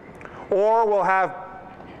alternator. Or we'll have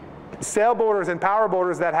sailboaters and power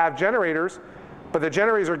boaters that have generators, but the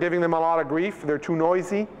generators are giving them a lot of grief. They're too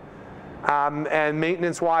noisy, and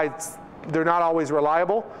maintenance-wise, they're not always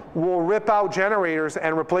reliable. We'll rip out generators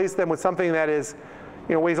and replace them with something that is,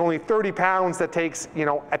 you know, weighs only 30 pounds, that takes, you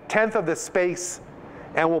know, a tenth of the space,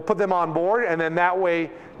 and we'll put them on board. And then that way,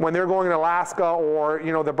 when they're going to Alaska or,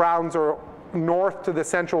 you know, the Browns or north to the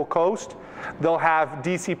central coast, they'll have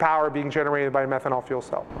DC power being generated by a methanol fuel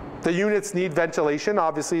cell. The units need ventilation.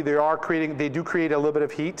 Obviously, they do create a little bit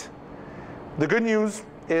of heat. The good news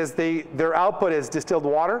is their output is distilled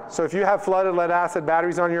water. So if you have flooded lead acid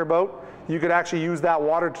batteries on your boat, you could actually use that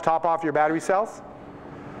water to top off your battery cells.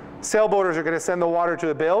 Sailboaters are going to send the water to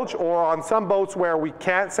the bilge, or on some boats where we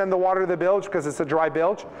can't send the water to the bilge because it's a dry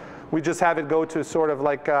bilge, we just have it go to sort of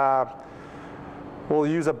like, we'll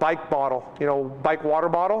use a bike bottle, you know, bike water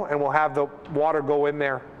bottle, and we'll have the water go in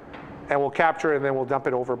there, and we'll capture it, and then we'll dump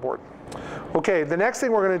it overboard. Okay, the next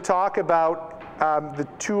thing we're going to talk about, the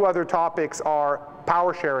two other topics are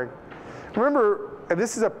power sharing. Remember, and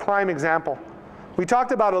this is a prime example, we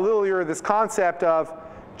talked about a little earlier this concept of,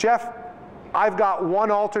 Jeff, I've got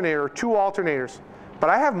one alternator, two alternators, but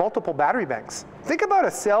I have multiple battery banks. Think about a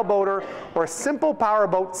sailboater or a simple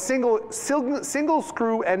powerboat, single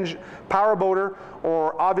screw engine powerboater,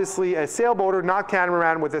 or obviously a sailboater, not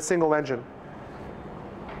catamaran, with a single engine.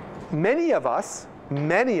 Many of us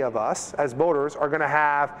as boaters are going to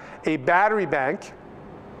have a battery bank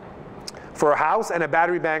for a house and a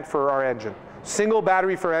battery bank for our engine. Single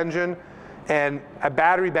battery for engine and a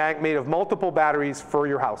battery bank made of multiple batteries for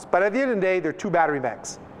your house. But at the end of the day, they're two battery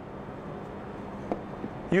banks.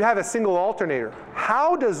 You have a single alternator.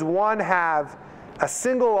 How does one have a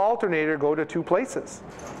single alternator go to two places?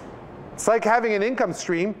 It's like having an income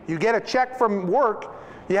stream. You get a check from work,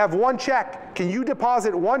 you have one check. Can you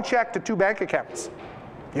deposit one check to two bank accounts?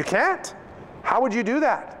 You can't. How would you do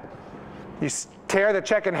that? You tear the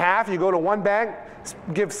check in half, you go to one bank,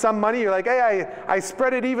 give some money, you're like, hey, I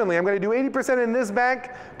spread it evenly. I'm going to do 80% in this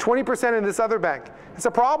bank, 20% in this other bank. It's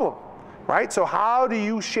a problem, right? So how do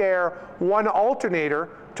you share one alternator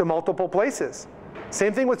to multiple places?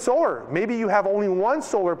 Same thing with solar. Maybe you have only one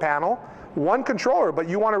solar panel, one controller, but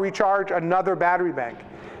you want to recharge another battery bank.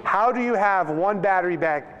 How do you have one battery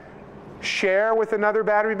bank share with another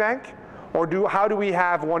battery bank? Or how do we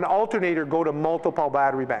have one alternator go to multiple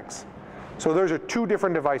battery banks? So those are two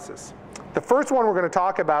different devices. The first one we're going to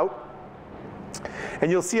talk about, and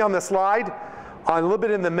you'll see on the slide, a little bit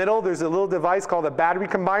in the middle, there's a little device called a battery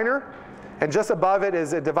combiner, and just above it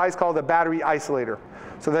is a device called a battery isolator.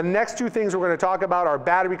 So the next two things we're going to talk about are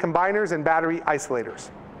battery combiners and battery isolators.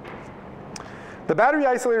 The battery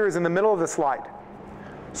isolator is in the middle of the slide.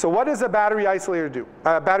 So what does a battery isolator do?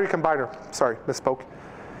 Battery combiner, sorry, misspoke.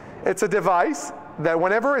 It's a device that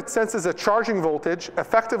whenever it senses a charging voltage,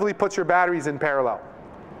 effectively puts your batteries in parallel.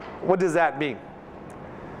 What does that mean?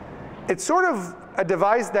 It's sort of a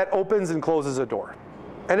device that opens and closes a door.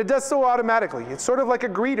 And it does so automatically. It's sort of like a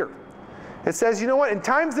greeter. It says, you know what, in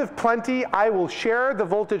times of plenty, I will share the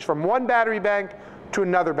voltage from one battery bank to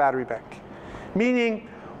another battery bank. Meaning,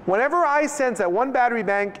 whenever I sense that one battery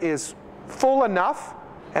bank is full enough,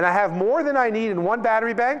 and I have more than I need in one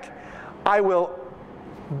battery bank, I will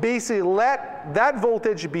basically let that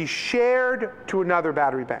voltage be shared to another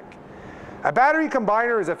battery bank. A battery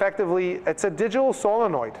combiner is effectively, it's a digital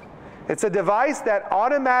solenoid. It's a device that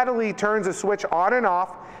automatically turns a switch on and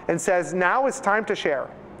off and says, now it's time to share.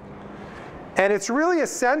 And it's really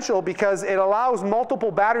essential because it allows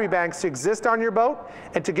multiple battery banks to exist on your boat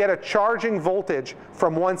and to get a charging voltage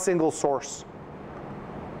from one single source.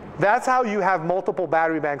 That's how you have multiple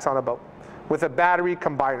battery banks on a boat, with a battery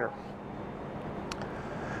combiner.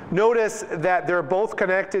 Notice that they're both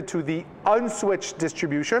connected to the unswitched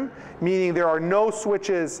distribution, meaning there are no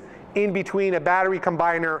switches in between a battery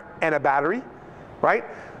combiner and a battery, right?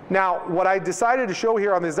 Now, what I decided to show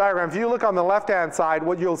here on this diagram, if you look on the left-hand side,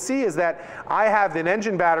 what you'll see is that I have an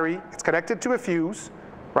engine battery, it's connected to a fuse,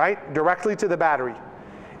 right, directly to the battery.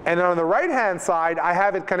 And then on the right-hand side, I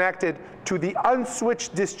have it connected to the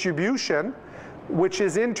unswitched distribution, which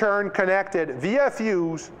is in turn connected via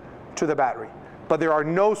fuse to the battery. But there are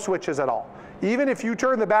no switches at all. Even if you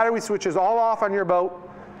turn the battery switches all off on your boat,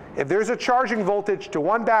 if there's a charging voltage to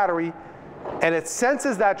one battery and it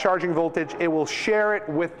senses that charging voltage, it will share it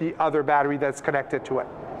with the other battery that's connected to it,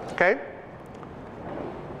 okay?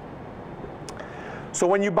 So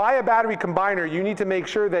when you buy a battery combiner, you need to make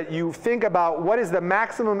sure that you think about what is the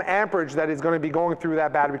maximum amperage that is going to be going through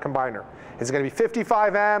that battery combiner. Is it going to be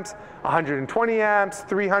 55 amps, 120 amps,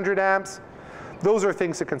 300 amps? Those are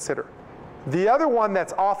things to consider. The other one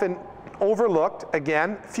that's often overlooked,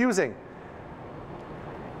 again, fusing.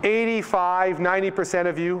 85, 90%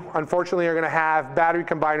 of you, unfortunately, are going to have battery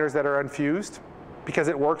combiners that are unfused because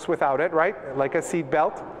it works without it, right? Like a seat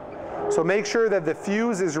belt. So make sure that the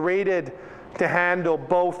fuse is rated to handle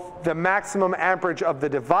both the maximum amperage of the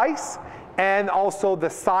device and also the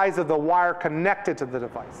size of the wire connected to the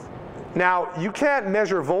device. Now, you can't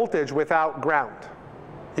measure voltage without ground.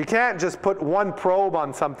 You can't just put one probe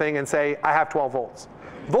on something and say, I have 12 volts.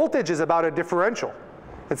 Voltage is about a differential.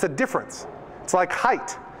 It's a difference. It's like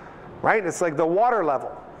height, right? It's like the water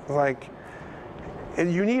level. It's like,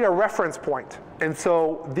 and you need a reference point. And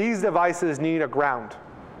so these devices need a ground,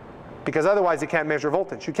 because otherwise you can't measure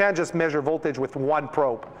voltage. You can't just measure voltage with one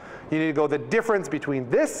probe. You need to go the difference between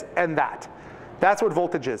this and that. That's what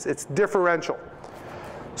voltage is. It's differential.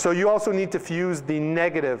 So you also need to fuse the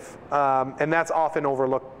negative, and that's often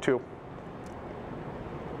overlooked too.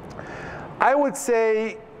 I would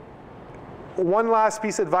say one last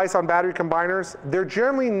piece of advice on battery combiners. They're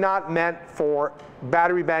generally not meant for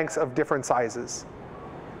battery banks of different sizes.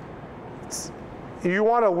 You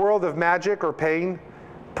want a world of magic or pain,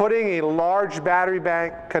 putting a large battery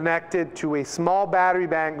bank connected to a small battery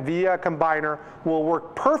bank via a combiner will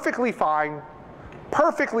work perfectly fine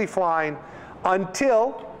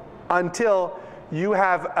until you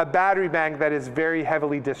have a battery bank that is very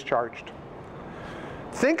heavily discharged.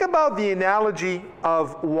 Think about the analogy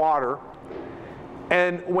of water.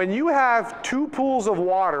 And when you have two pools of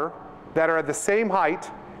water that are at the same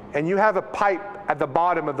height, and you have a pipe at the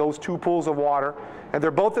bottom of those two pools of water, and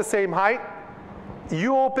they're both the same height,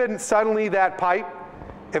 you open suddenly that pipe.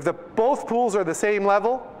 If both pools are the same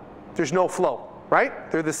level, there's no flow,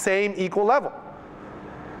 right? They're the same equal level.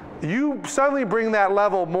 You suddenly bring that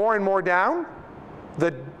level more and more down,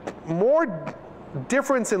 the more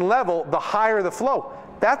difference in level, the higher the flow.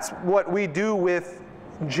 That's what we do with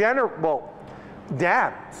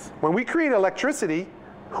dams. When we create electricity,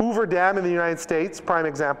 Hoover Dam in the United States, prime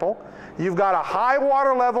example, you've got a high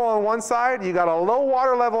water level on one side, you got a low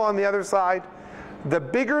water level on the other side. The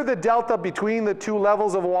bigger the delta between the two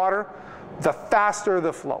levels of water, the faster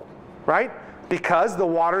the flow, right? Because the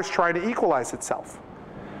water's trying to equalize itself.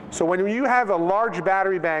 So when you have a large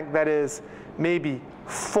battery bank that is maybe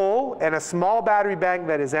full and a small battery bank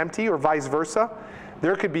that is empty, or vice versa,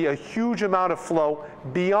 there could be a huge amount of flow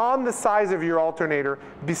beyond the size of your alternator,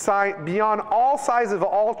 beyond all size of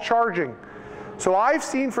all charging. So I've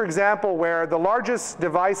seen, for example, where the largest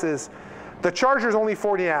devices, the charger is only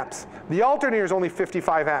 40 amps. The alternator is only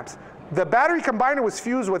 55 amps. The battery combiner was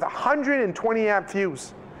fused with a 120 amp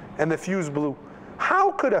fuse, and the fuse blew.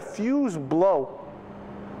 How could a fuse blow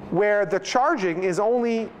where the charging is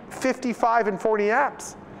only 55 and 40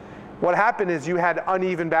 amps? What happened is you had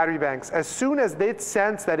uneven battery banks. As soon as it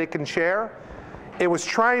sensed that it can share, it was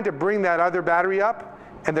trying to bring that other battery up,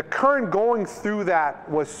 and the current going through that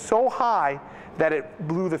was so high that it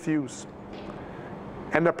blew the fuse.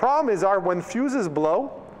 And the problem is when fuses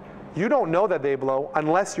blow, you don't know that they blow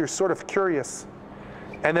unless you're sort of curious.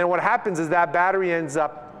 And then what happens is that battery ends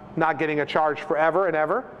up not getting a charge forever and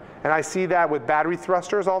ever. And I see that with battery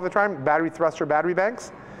thrusters all the time, battery thruster battery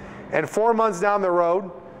banks. And 4 months down the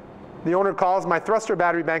road, the owner calls, my thruster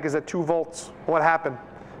battery bank is at 2 volts. What happened?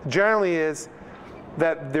 Generally is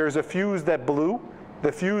that there's a fuse that blew.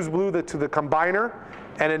 The fuse blew to the combiner,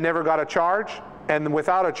 and it never got a charge. And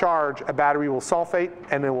without a charge, a battery will sulfate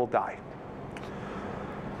and it will die.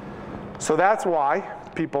 So that's why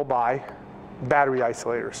people buy battery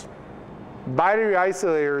isolators. Battery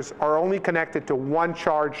isolators are only connected to one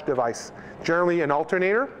charge device, generally an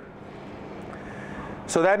alternator.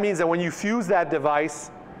 So that means that when you fuse that device,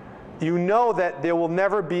 you know that there will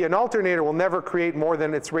never be, an alternator will never create more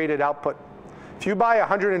than its rated output. If you buy a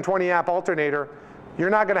 120 amp alternator, you're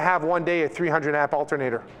not going to have one day a 300 amp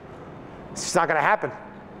alternator. It's just not going to happen.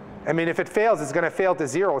 I mean, if it fails, it's going to fail to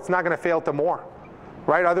zero. It's not going to fail to more,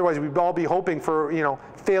 right? Otherwise, we'd all be hoping for,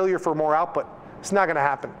 failure for more output. It's not going to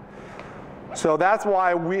happen. So that's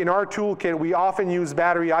why in our toolkit, we often use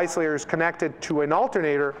battery isolators connected to an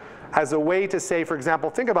alternator as a way to say, for example,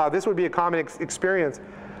 think about it, this would be a common experience.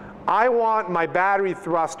 I want my battery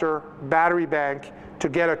thruster, battery bank, to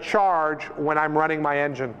get a charge when I'm running my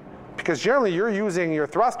engine. Because generally, you're using your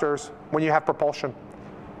thrusters when you have propulsion,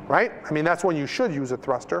 right? I mean, that's when you should use a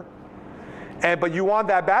thruster. But you want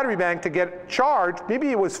that battery bank to get charged. Maybe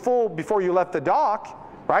it was full before you left the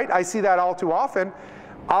dock, right? I see that all too often.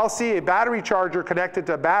 I'll see a battery charger connected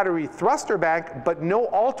to a battery thruster bank, but no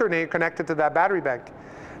alternator connected to that battery bank.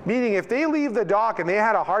 Meaning if they leave the dock and they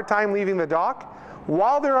had a hard time leaving the dock,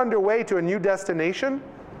 while they're underway to a new destination,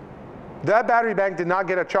 that battery bank did not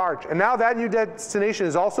get a charge. And now that new destination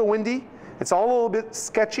is also windy. It's all a little bit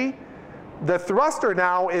sketchy. The thruster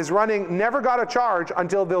now is running, never got a charge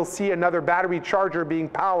until they'll see another battery charger being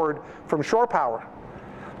powered from shore power.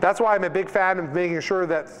 That's why I'm a big fan of making sure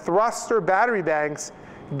that thruster battery banks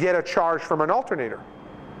get a charge from an alternator.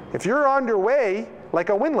 If you're underway, like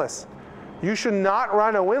a windlass, you should not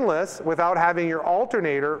run a windlass without having your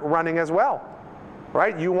alternator running as well,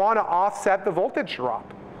 right? You want to offset the voltage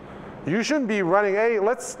drop. You shouldn't be running, hey,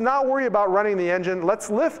 let's not worry about running the engine. Let's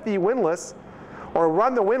lift the windlass, or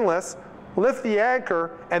run the windlass, lift the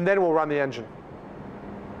anchor, and then we'll run the engine.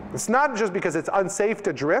 It's not just because it's unsafe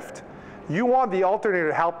to drift. You want the alternator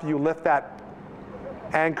to help you lift that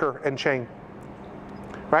anchor and chain,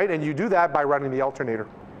 right? And you do that by running the alternator.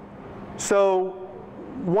 So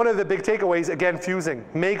one of the big takeaways, again, fusing.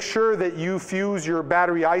 Make sure that you fuse your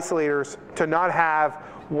battery isolators to not have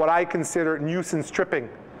what I consider nuisance tripping,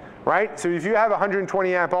 right? So if you have a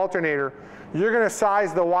 120 amp alternator, you're going to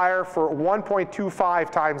size the wire for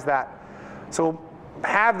 1.25 times that. So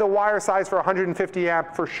have the wire size for 150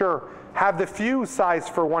 amp for sure. Have the fuse size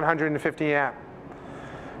for 150 amp,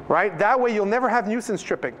 right? That way you'll never have nuisance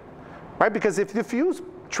tripping, right? Because if the fuse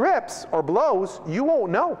trips or blows, you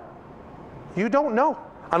won't know. You don't know,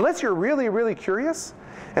 unless you're really, really curious.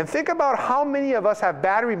 And think about how many of us have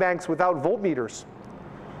battery banks without voltmeters.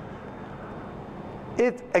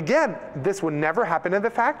 Again, this would never happen in the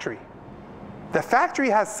factory. The factory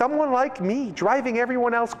has someone like me driving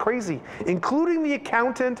everyone else crazy, including the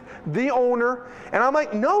accountant, the owner. And I'm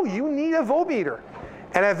like, no, you need a voltmeter.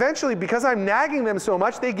 And eventually, because I'm nagging them so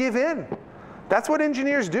much, they give in. That's what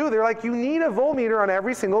engineers do. They're like, you need a voltmeter on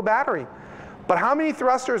every single battery. But how many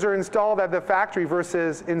thrusters are installed at the factory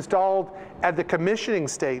versus installed at the commissioning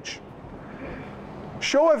stage?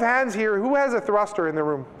 Show of hands here, who has a thruster in the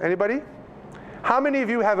room? Anybody? How many of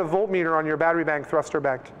you have a voltmeter on your battery bank, thruster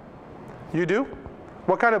bank? You do?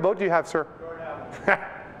 What kind of boat do you have, sir?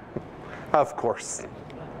 Of course.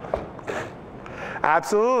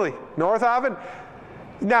 Absolutely. North oven.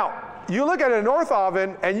 Now, you look at a north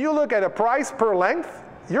oven and you look at a price per length,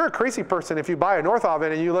 you're a crazy person if you buy a north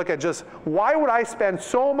oven and you look at just, why would I spend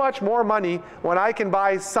so much more money when I can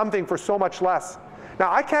buy something for so much less?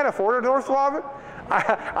 Now, I can't afford a north oven.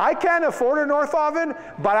 I can't afford a north oven,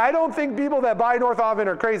 but I don't think people that buy north oven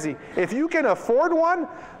are crazy. If you can afford one,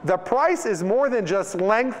 the price is more than just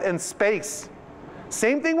length and space.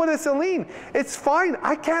 Same thing with a Celine. It's fine.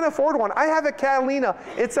 I can't afford one. I have a Catalina.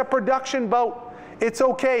 It's a production boat. It's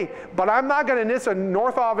okay, but I'm not going to diss a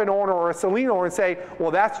north oven owner or a Celine owner and say,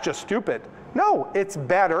 well, that's just stupid. No, it's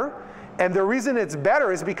better, and the reason it's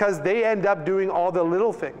better is because they end up doing all the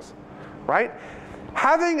little things, right?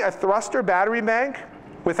 Having a thruster battery bank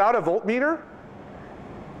without a voltmeter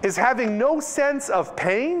is having no sense of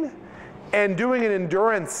pain and doing an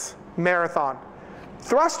endurance marathon.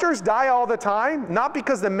 Thrusters die all the time, not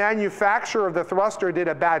because the manufacturer of the thruster did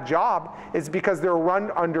a bad job, it's because they're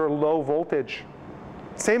run under low voltage.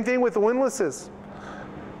 Same thing with windlasses.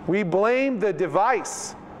 We blame the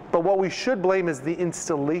device, but what we should blame is the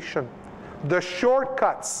installation. The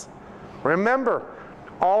shortcuts. Remember,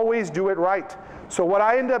 always do it right. So what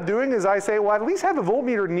I end up doing is I say, well, at least have a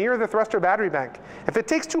voltmeter near the thruster battery bank. If it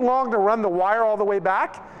takes too long to run the wire all the way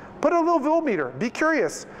back, put a little voltmeter. Be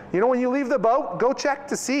curious. You know, when you leave the boat, go check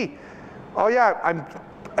to see. Oh yeah, I'm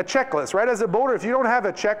a checklist, right? As a boater, if you don't have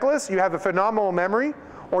a checklist, you have a phenomenal memory,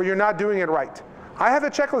 or you're not doing it right. I have a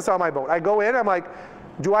checklist on my boat. I go in, I'm like,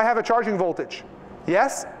 do I have a charging voltage?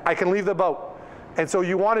 Yes, I can leave the boat. And so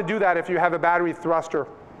you want to do that if you have a battery thruster,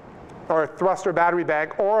 or a thruster battery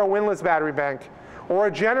bank, or a windlass battery bank, or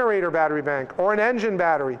a generator battery bank, or an engine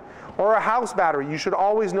battery, or a house battery. You should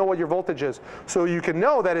always know what your voltage is, so you can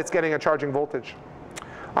know that it's getting a charging voltage.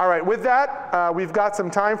 All right, with that, we've got some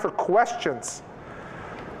time for questions.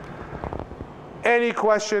 Any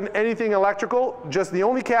question, anything electrical, just the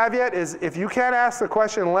only caveat is if you can't ask the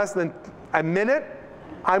question in less than a minute,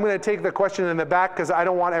 I'm going to take the question in the back because I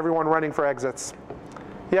don't want everyone running for exits.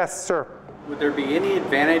 Yes, sir. Would there be any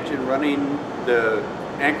advantage in running the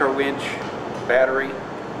anchor winch battery,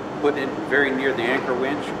 putting it very near the anchor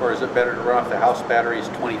winch, or is it better to run off the house batteries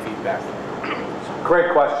 20 feet back?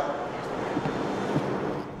 Great question.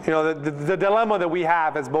 You know, the dilemma that we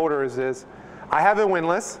have as boaters is, I have a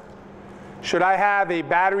windlass. Should I have a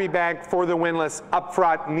battery bank for the windlass up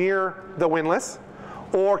front near the windlass?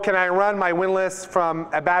 Or can I run my windlass from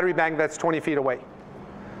a battery bank that's 20 feet away?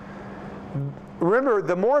 Remember,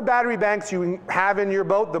 the more battery banks you have in your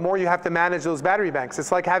boat, the more you have to manage those battery banks.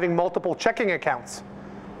 It's like having multiple checking accounts,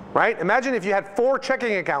 right? Imagine if you had 4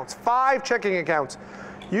 checking accounts, 5 checking accounts.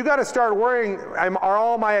 You got to start worrying, are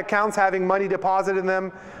all my accounts having money deposited in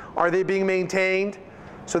them? Are they being maintained?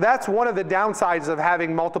 So that's one of the downsides of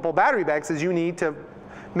having multiple battery banks is you need to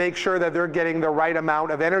make sure that they're getting the right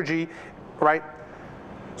amount of energy, right?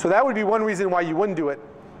 So that would be one reason why you wouldn't do it.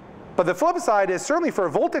 But the flip side is certainly for a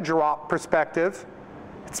voltage drop perspective,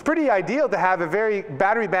 it's pretty ideal to have a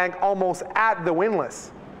battery bank almost at the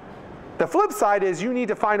windlass. The flip side is you need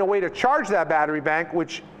to find a way to charge that battery bank,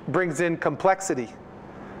 which brings in complexity.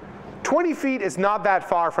 20 feet is not that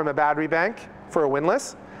far from a battery bank for a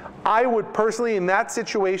windlass. I would personally, in that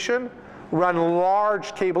situation, run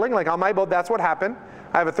large cabling. Like on my boat, that's what happened.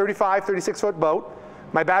 I have a 35, 36-foot boat.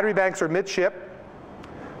 My battery banks are midship.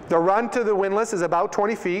 The run to the windlass is about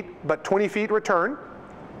 20 feet, but 20 feet return,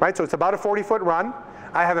 right? So it's about a 40-foot run.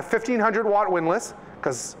 I have a 1,500-watt windlass,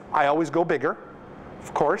 because I always go bigger.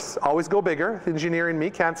 Of course, always go bigger. The engineer in me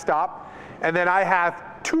can't stop. And then I have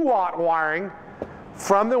 2-watt wiring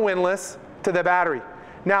from the windlass to the battery.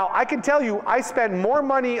 Now, I can tell you, I spent more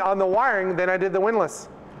money on the wiring than I did the windlass.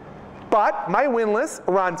 But my windlass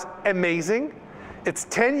runs amazing. It's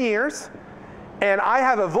 10 years, and I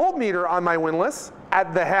have a voltmeter on my windlass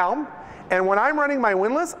at the helm. And when I'm running my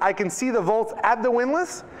windlass, I can see the volts at the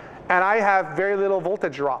windlass, and I have very little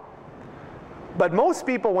voltage drop. But most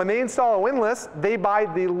people, when they install a windlass, they buy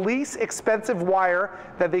the least expensive wire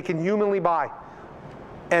that they can humanly buy.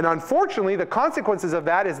 And unfortunately, the consequences of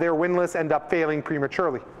that is their windlass end up failing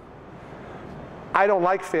prematurely. I don't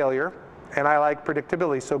like failure, and I like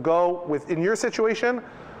predictability. So go with, in your situation,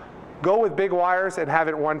 go with big wires and have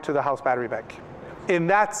it run to the house battery bank. In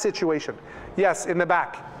that situation. Yes, in the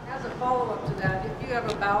back. As a follow-up to that, if you have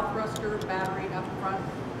a bow thruster battery up front,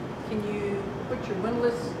 can you put your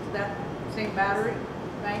windlass to that same battery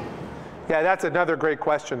bank? Yeah, that's another great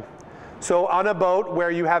question. So on a boat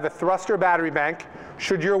where you have a thruster battery bank,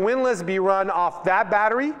 should your windlass be run off that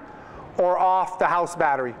battery or off the house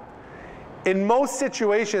battery? In most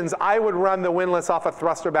situations, I would run the windlass off a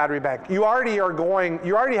thruster battery bank. You already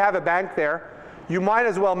have a bank there. You might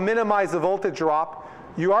as well minimize the voltage drop.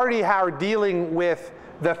 You already are dealing with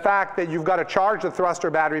the fact that you've got to charge the thruster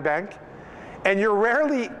battery bank, and you're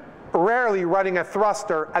rarely running a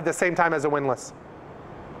thruster at the same time as a windlass.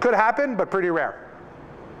 Could happen, but pretty rare.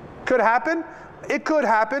 Could happen. It could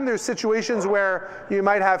happen. There's situations where you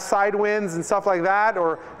might have side winds and stuff like that,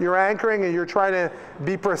 or you're anchoring and you're trying to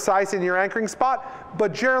be precise in your anchoring spot,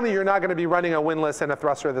 but generally you're not going to be running a windlass and a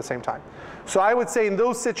thruster at the same time. So I would say in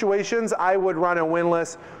those situations, I would run a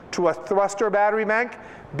windlass to a thruster battery bank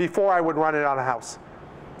before I would run it on a house.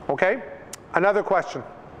 Okay? Another question.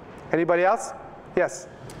 Anybody else? Yes?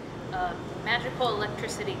 Magical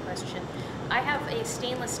electricity question. I have a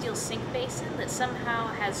stainless steel sink basin that somehow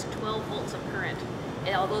has 12 volts of current,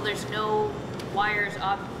 although there's no wires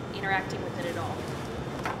interacting with it at all.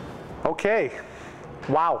 Okay.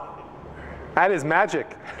 Wow. That is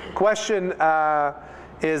magic. Question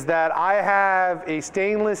is that I have a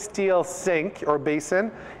stainless steel sink or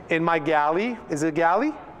basin in my galley. Is it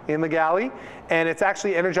galley? In the galley. And it's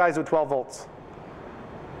actually energized with 12 volts.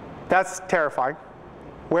 That's terrifying.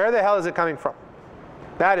 Where the hell is it coming from?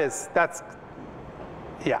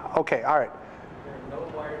 Yeah, okay, all right. There are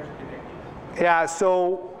no wires connected. Yeah,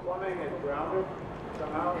 so. Plumbing is grounded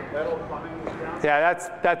somehow, metal plumbing is grounded? Yeah,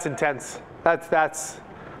 that's intense.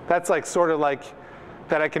 That's like sort of like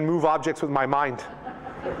that I can move objects with my mind.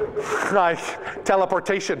 Like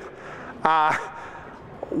teleportation.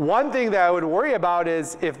 One thing that I would worry about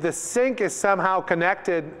is if the sink is somehow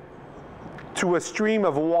connected to a stream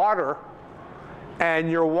of water,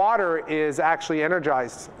 and your water is actually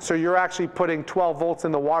energized. So you're actually putting 12 volts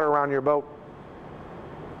in the water around your boat.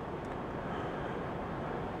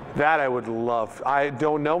 That I would love. I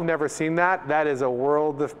don't know, never seen that. That is a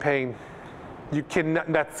world of pain. You can,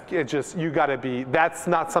 that's it just, you gotta be, that's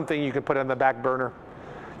not something you can put on the back burner.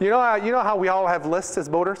 You know how we all have lists as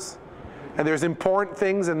boaters? And there's important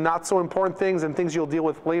things and not so important things and things you'll deal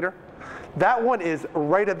with later? That one is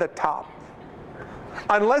right at the top.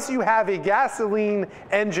 Unless you have a gasoline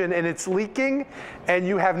engine and it's leaking and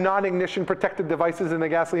you have non-ignition protected devices in the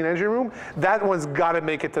gasoline engine room, that one's gotta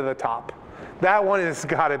make it to the top. That one has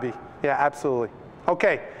gotta be. Yeah, absolutely.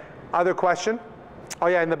 Okay, other question? Oh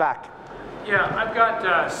yeah, in the back. Yeah, I've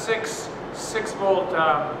got six volt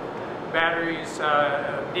batteries,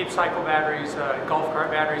 deep cycle batteries, golf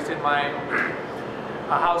cart batteries in my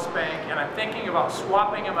house bank, and I'm thinking about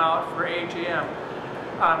swapping them out for AGM.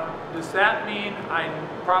 Does that mean I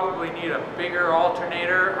probably need a bigger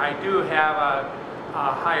alternator? I do have a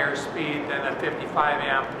higher speed than a 55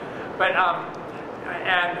 amp, but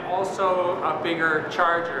and also a bigger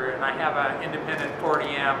charger, and I have an independent 40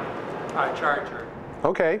 amp charger.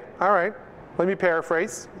 Okay, all right. Let me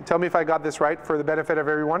paraphrase. Tell me if I got this right for the benefit of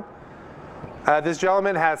everyone. This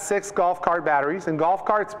gentleman has 6 golf cart batteries, and golf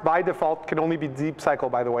carts by default can only be deep cycle,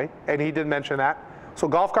 by the way, and he did mention that. So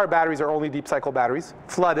golf cart batteries are only deep cycle batteries,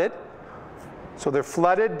 flooded. So they're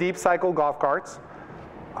flooded deep cycle golf carts.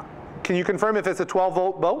 Can you confirm if it's a 12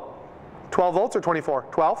 volt boat? 12 volts or 24?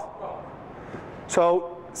 12?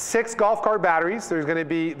 So 6 golf cart batteries, they're going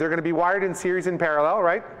to be wired in series in parallel,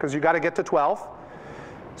 right? Because you got to get to 12.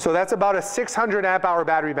 So that's about a 600 amp hour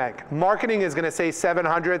battery bank. Marketing is going to say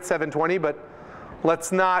 700, 720, but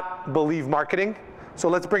let's not believe marketing. So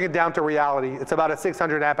let's bring it down to reality. It's about a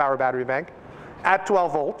 600 amp hour battery bank at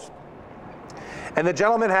 12 volts. And the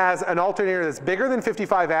gentleman has an alternator that's bigger than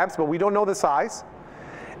 55 amps, but we don't know the size.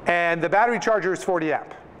 And the battery charger is 40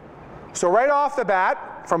 amp. So right off the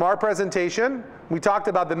bat, from our presentation, we talked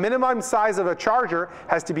about the minimum size of a charger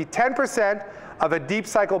has to be 10% of a deep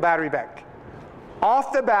cycle battery bank.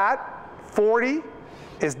 Off the bat, 40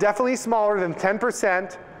 is definitely smaller than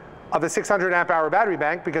 10% of a 600 amp hour battery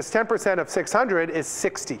bank, because 10% of 600 is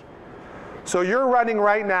 60. So you're running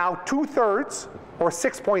right now 2/3 or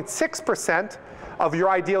 6.6% of your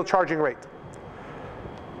ideal charging rate.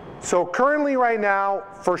 So currently right now,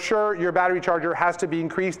 for sure, your battery charger has to be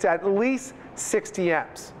increased to at least 60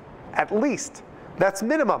 amps. At least. That's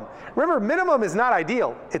minimum. Remember, minimum is not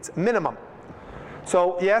ideal, it's minimum.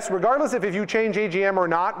 So yes, regardless if you change AGM or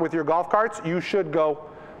not with your golf carts, you should go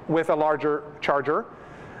with a larger charger.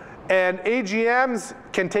 And AGMs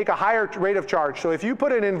can take a higher rate of charge. So if you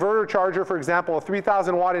put an inverter charger, for example, a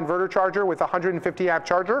 3,000 watt inverter charger with a 150 amp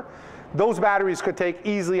charger, those batteries could take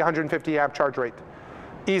easily 150 amp charge rate.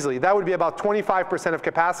 Easily. That would be about 25% of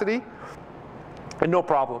capacity, and no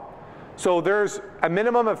problem. So there's a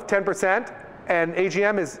minimum of 10%, and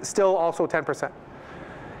AGM is still also 10%.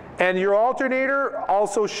 And your alternator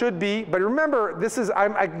also should be, but remember, this is,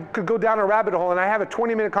 I could go down a rabbit hole, and I have a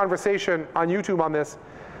 20-minute conversation on YouTube on this.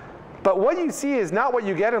 But what you see is not what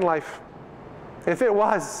you get in life. If it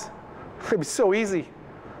was, it'd be so easy,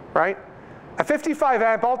 right? A 55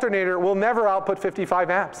 amp alternator will never output 55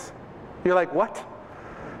 amps. You're like, what?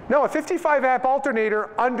 No, a 55 amp alternator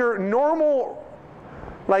under normal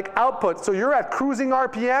output, so you're at cruising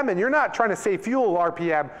RPM, and you're not trying to save fuel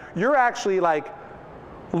RPM. You're actually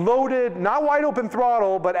loaded, not wide open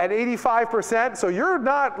throttle, but at 85%. So you're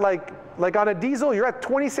not like on a diesel, you're at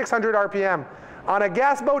 2,600 RPM. On a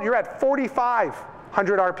gas boat, you're at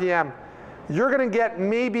 4,500 RPM. You're going to get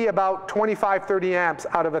maybe about 25, 30 amps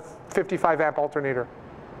out of a 55 amp alternator.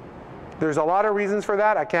 There's a lot of reasons for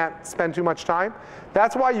that. I can't spend too much time.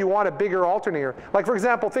 That's why you want a bigger alternator. Like for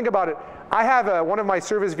example, think about it. I have one of my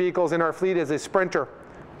service vehicles in our fleet is a Sprinter,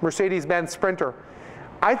 Mercedes-Benz Sprinter.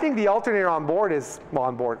 I think the alternator on board is, well,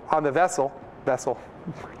 on the vessel, I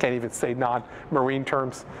can't even say non-marine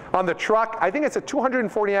terms. On the truck, I think it's a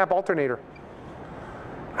 240 amp alternator.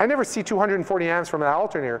 I never see 240 amps from that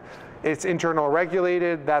alternator. It's internal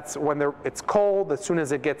regulated. That's when it's cold. As soon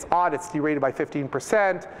as it gets hot, it's derated by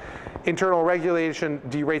 15%. Internal regulation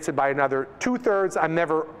derates it by another 2/3. I'm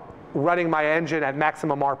never running my engine at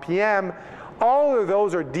maximum RPM. All of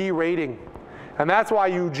those are derating. And that's why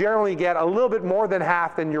you generally get a little bit more than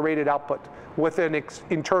half than your rated output with an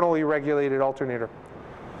internally regulated alternator.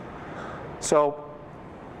 So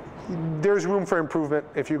there's room for improvement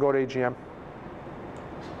if you go to AGM.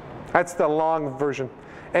 That's the long version.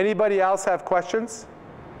 Anybody else have questions?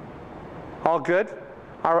 All good?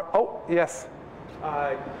 Oh, yes.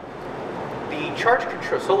 The charge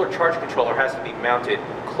control, solar charge controller has to be mounted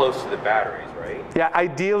close to the batteries, right? Yeah,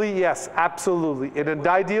 ideally, yes, absolutely. In an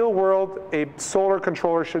ideal world, a solar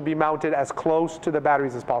controller should be mounted as close to the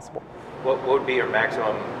batteries as possible. What would be your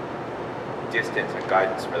maximum distance and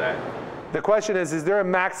guidance for that? The question is there a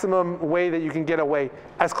maximum way that you can get away?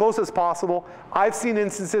 As close as possible. I've seen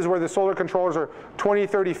instances where the solar controllers are 20,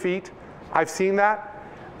 30 feet. I've seen that.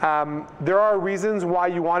 There are reasons why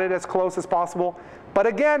you want it as close as possible. But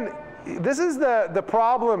again, this is the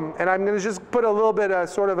problem, and I'm going to just put a little bit of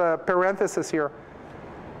sort of a parenthesis here.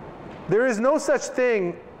 There is no such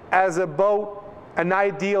thing as a boat, an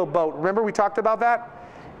ideal boat. Remember we talked about that?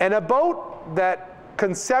 And a boat that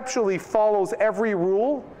conceptually follows every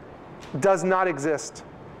rule does not exist.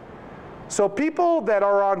 So people that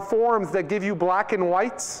are on forums that give you black and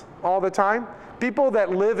whites all the time, people that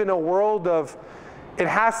live in a world of it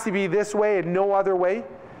has to be this way and no other way,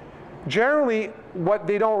 generally what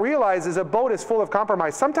they don't realize is a boat is full of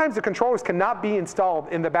compromise. Sometimes the controllers cannot be installed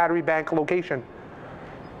in the battery bank location.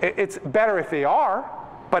 It's better if they are,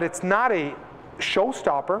 but it's not a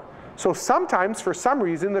showstopper. So sometimes, for some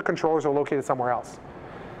reason, the controllers are located somewhere else.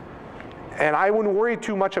 And I wouldn't worry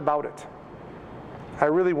too much about it. I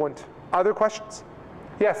really wouldn't. Other questions?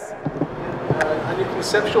 Yes? On your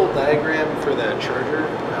conceptual diagram for the charger,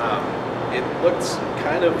 it looks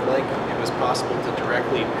kind of like it was possible to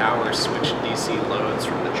directly power switch DC loads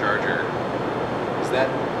from the charger. Is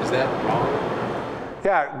that wrong?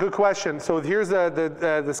 Yeah, good question. So here's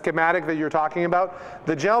the schematic that you're talking about.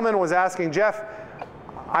 The gentleman was asking, Jeff,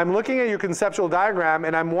 I'm looking at your conceptual diagram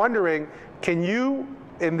and I'm wondering, can you,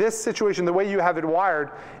 in this situation, the way you have it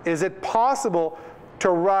wired, is it possible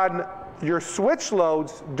to run your switch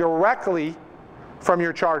loads directly from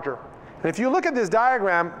your charger? And if you look at this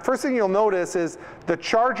diagram, first thing you'll notice is the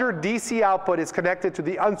charger DC output is connected to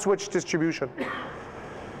the unswitched distribution.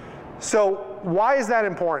 So why is that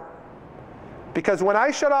important? Because when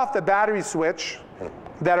I shut off the battery switch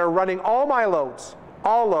that are running all my loads,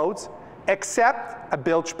 all loads, except a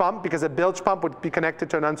bilge pump, because a bilge pump would be connected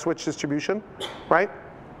to an unswitched distribution, right?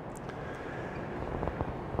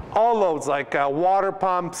 All loads like water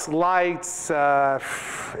pumps, lights,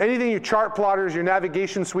 anything, your chart plotters, your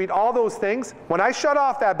navigation suite, all those things. When I shut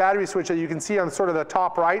off that battery switch that you can see on sort of the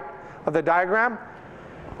top right of the diagram,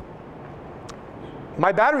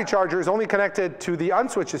 my battery charger is only connected to the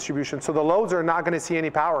unswitched distribution, so the loads are not going to see any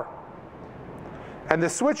power. And the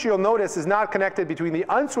switch, you'll notice, is not connected between the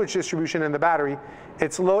unswitched distribution and the battery.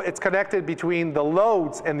 It's connected between the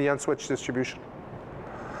loads and the unswitched distribution.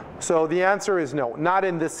 So the answer is no, not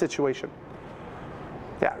in this situation.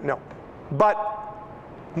 Yeah, no. But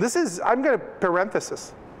this is, I'm going to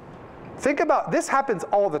parenthesis. Think about, this happens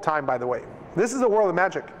all the time, by the way. This is a world of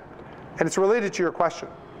magic, and it's related to your question.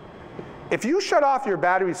 If you shut off your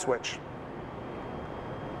battery switch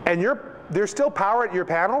and there's still power at your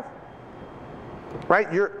panel, right?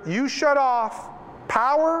 You shut off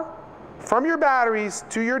power from your batteries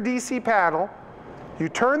to your DC panel, you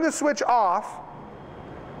turn the switch off,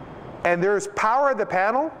 and there's power at the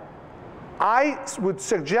panel, I would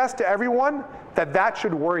suggest to everyone that that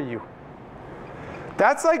should worry you.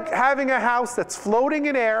 That's like having a house that's floating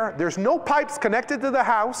in air, there's no pipes connected to the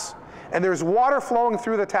house, and there's water flowing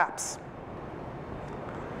through the taps.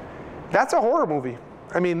 That's a horror movie.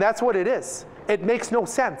 I mean, that's what it is. It makes no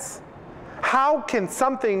sense. How can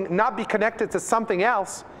something not be connected to something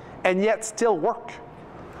else and yet still work?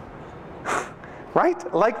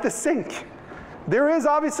 Right? Like the sink. There is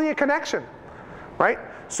obviously a connection, right?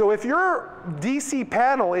 So if your DC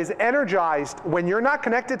panel is energized when you're not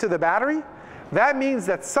connected to the battery, that means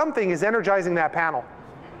that something is energizing that panel.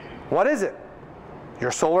 What is it?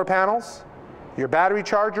 Your solar panels, your battery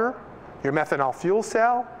charger, your methanol fuel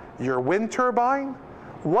cell, your wind turbine.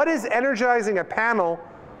 What is energizing a panel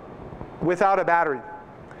without a battery?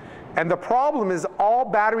 And the problem is all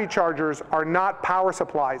battery chargers are not power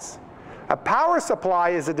supplies. A power supply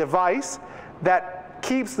is a device that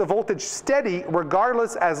keeps the voltage steady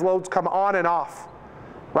regardless as loads come on and off,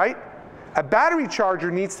 right? A battery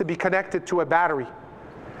charger needs to be connected to a battery.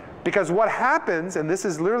 Because what happens, and this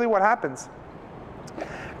is literally what happens,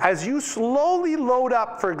 as you slowly load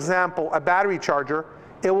up, for example, a battery charger,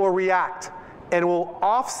 it will react and will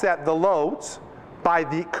offset the loads by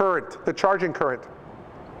the current, the charging current.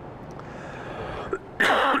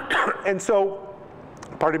 And so,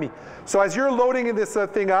 pardon me. So as you're loading this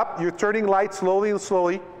thing up, you're turning lights slowly and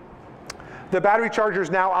slowly. The battery charger is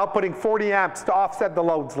now outputting 40 amps to offset the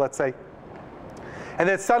loads, let's say. And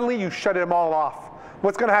then suddenly you shut them all off.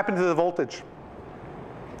 What's going to happen to the voltage?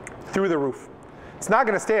 Through the roof. It's not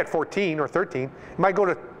going to stay at 14 or 13. It might go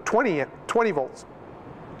to 20 volts.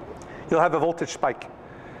 You'll have a voltage spike.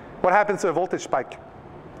 What happens to a voltage spike?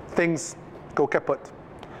 Things go kaput.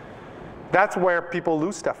 That's where people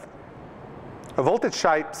lose stuff. A voltage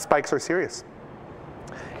spikes are serious.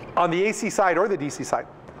 On the AC side or the DC side.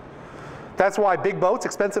 That's why big boats,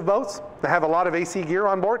 expensive boats, that have a lot of AC gear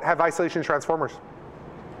on board have isolation transformers.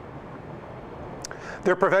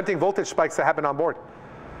 They're preventing voltage spikes that happen on board.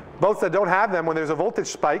 Boats that don't have them, when there's a voltage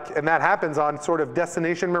spike, and that happens on sort of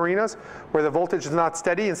destination marinas where the voltage is not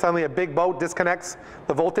steady and suddenly a big boat disconnects,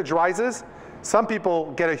 the voltage rises, some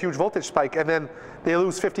people get a huge voltage spike and then they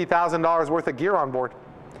lose $50,000 worth of gear on board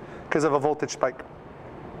because of a voltage spike.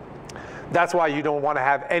 That's why you don't want to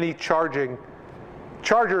have any charging.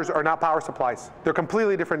 Chargers are not power supplies. They're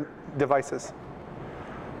completely different devices.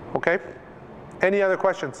 Okay? Any other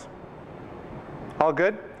questions? All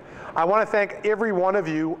good? I want to thank every one of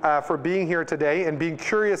you for being here today and being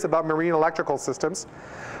curious about marine electrical systems.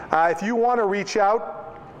 If you want to reach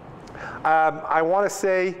out, I want to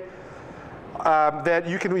say that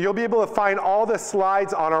you'll be able to find all the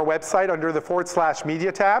slides on our website under the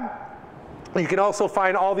 /media tab. You can also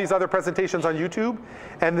find all these other presentations on YouTube.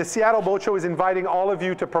 And the Seattle Boat Show is inviting all of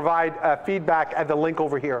you to provide feedback at the link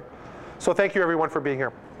over here. So thank you everyone for being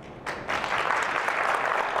here.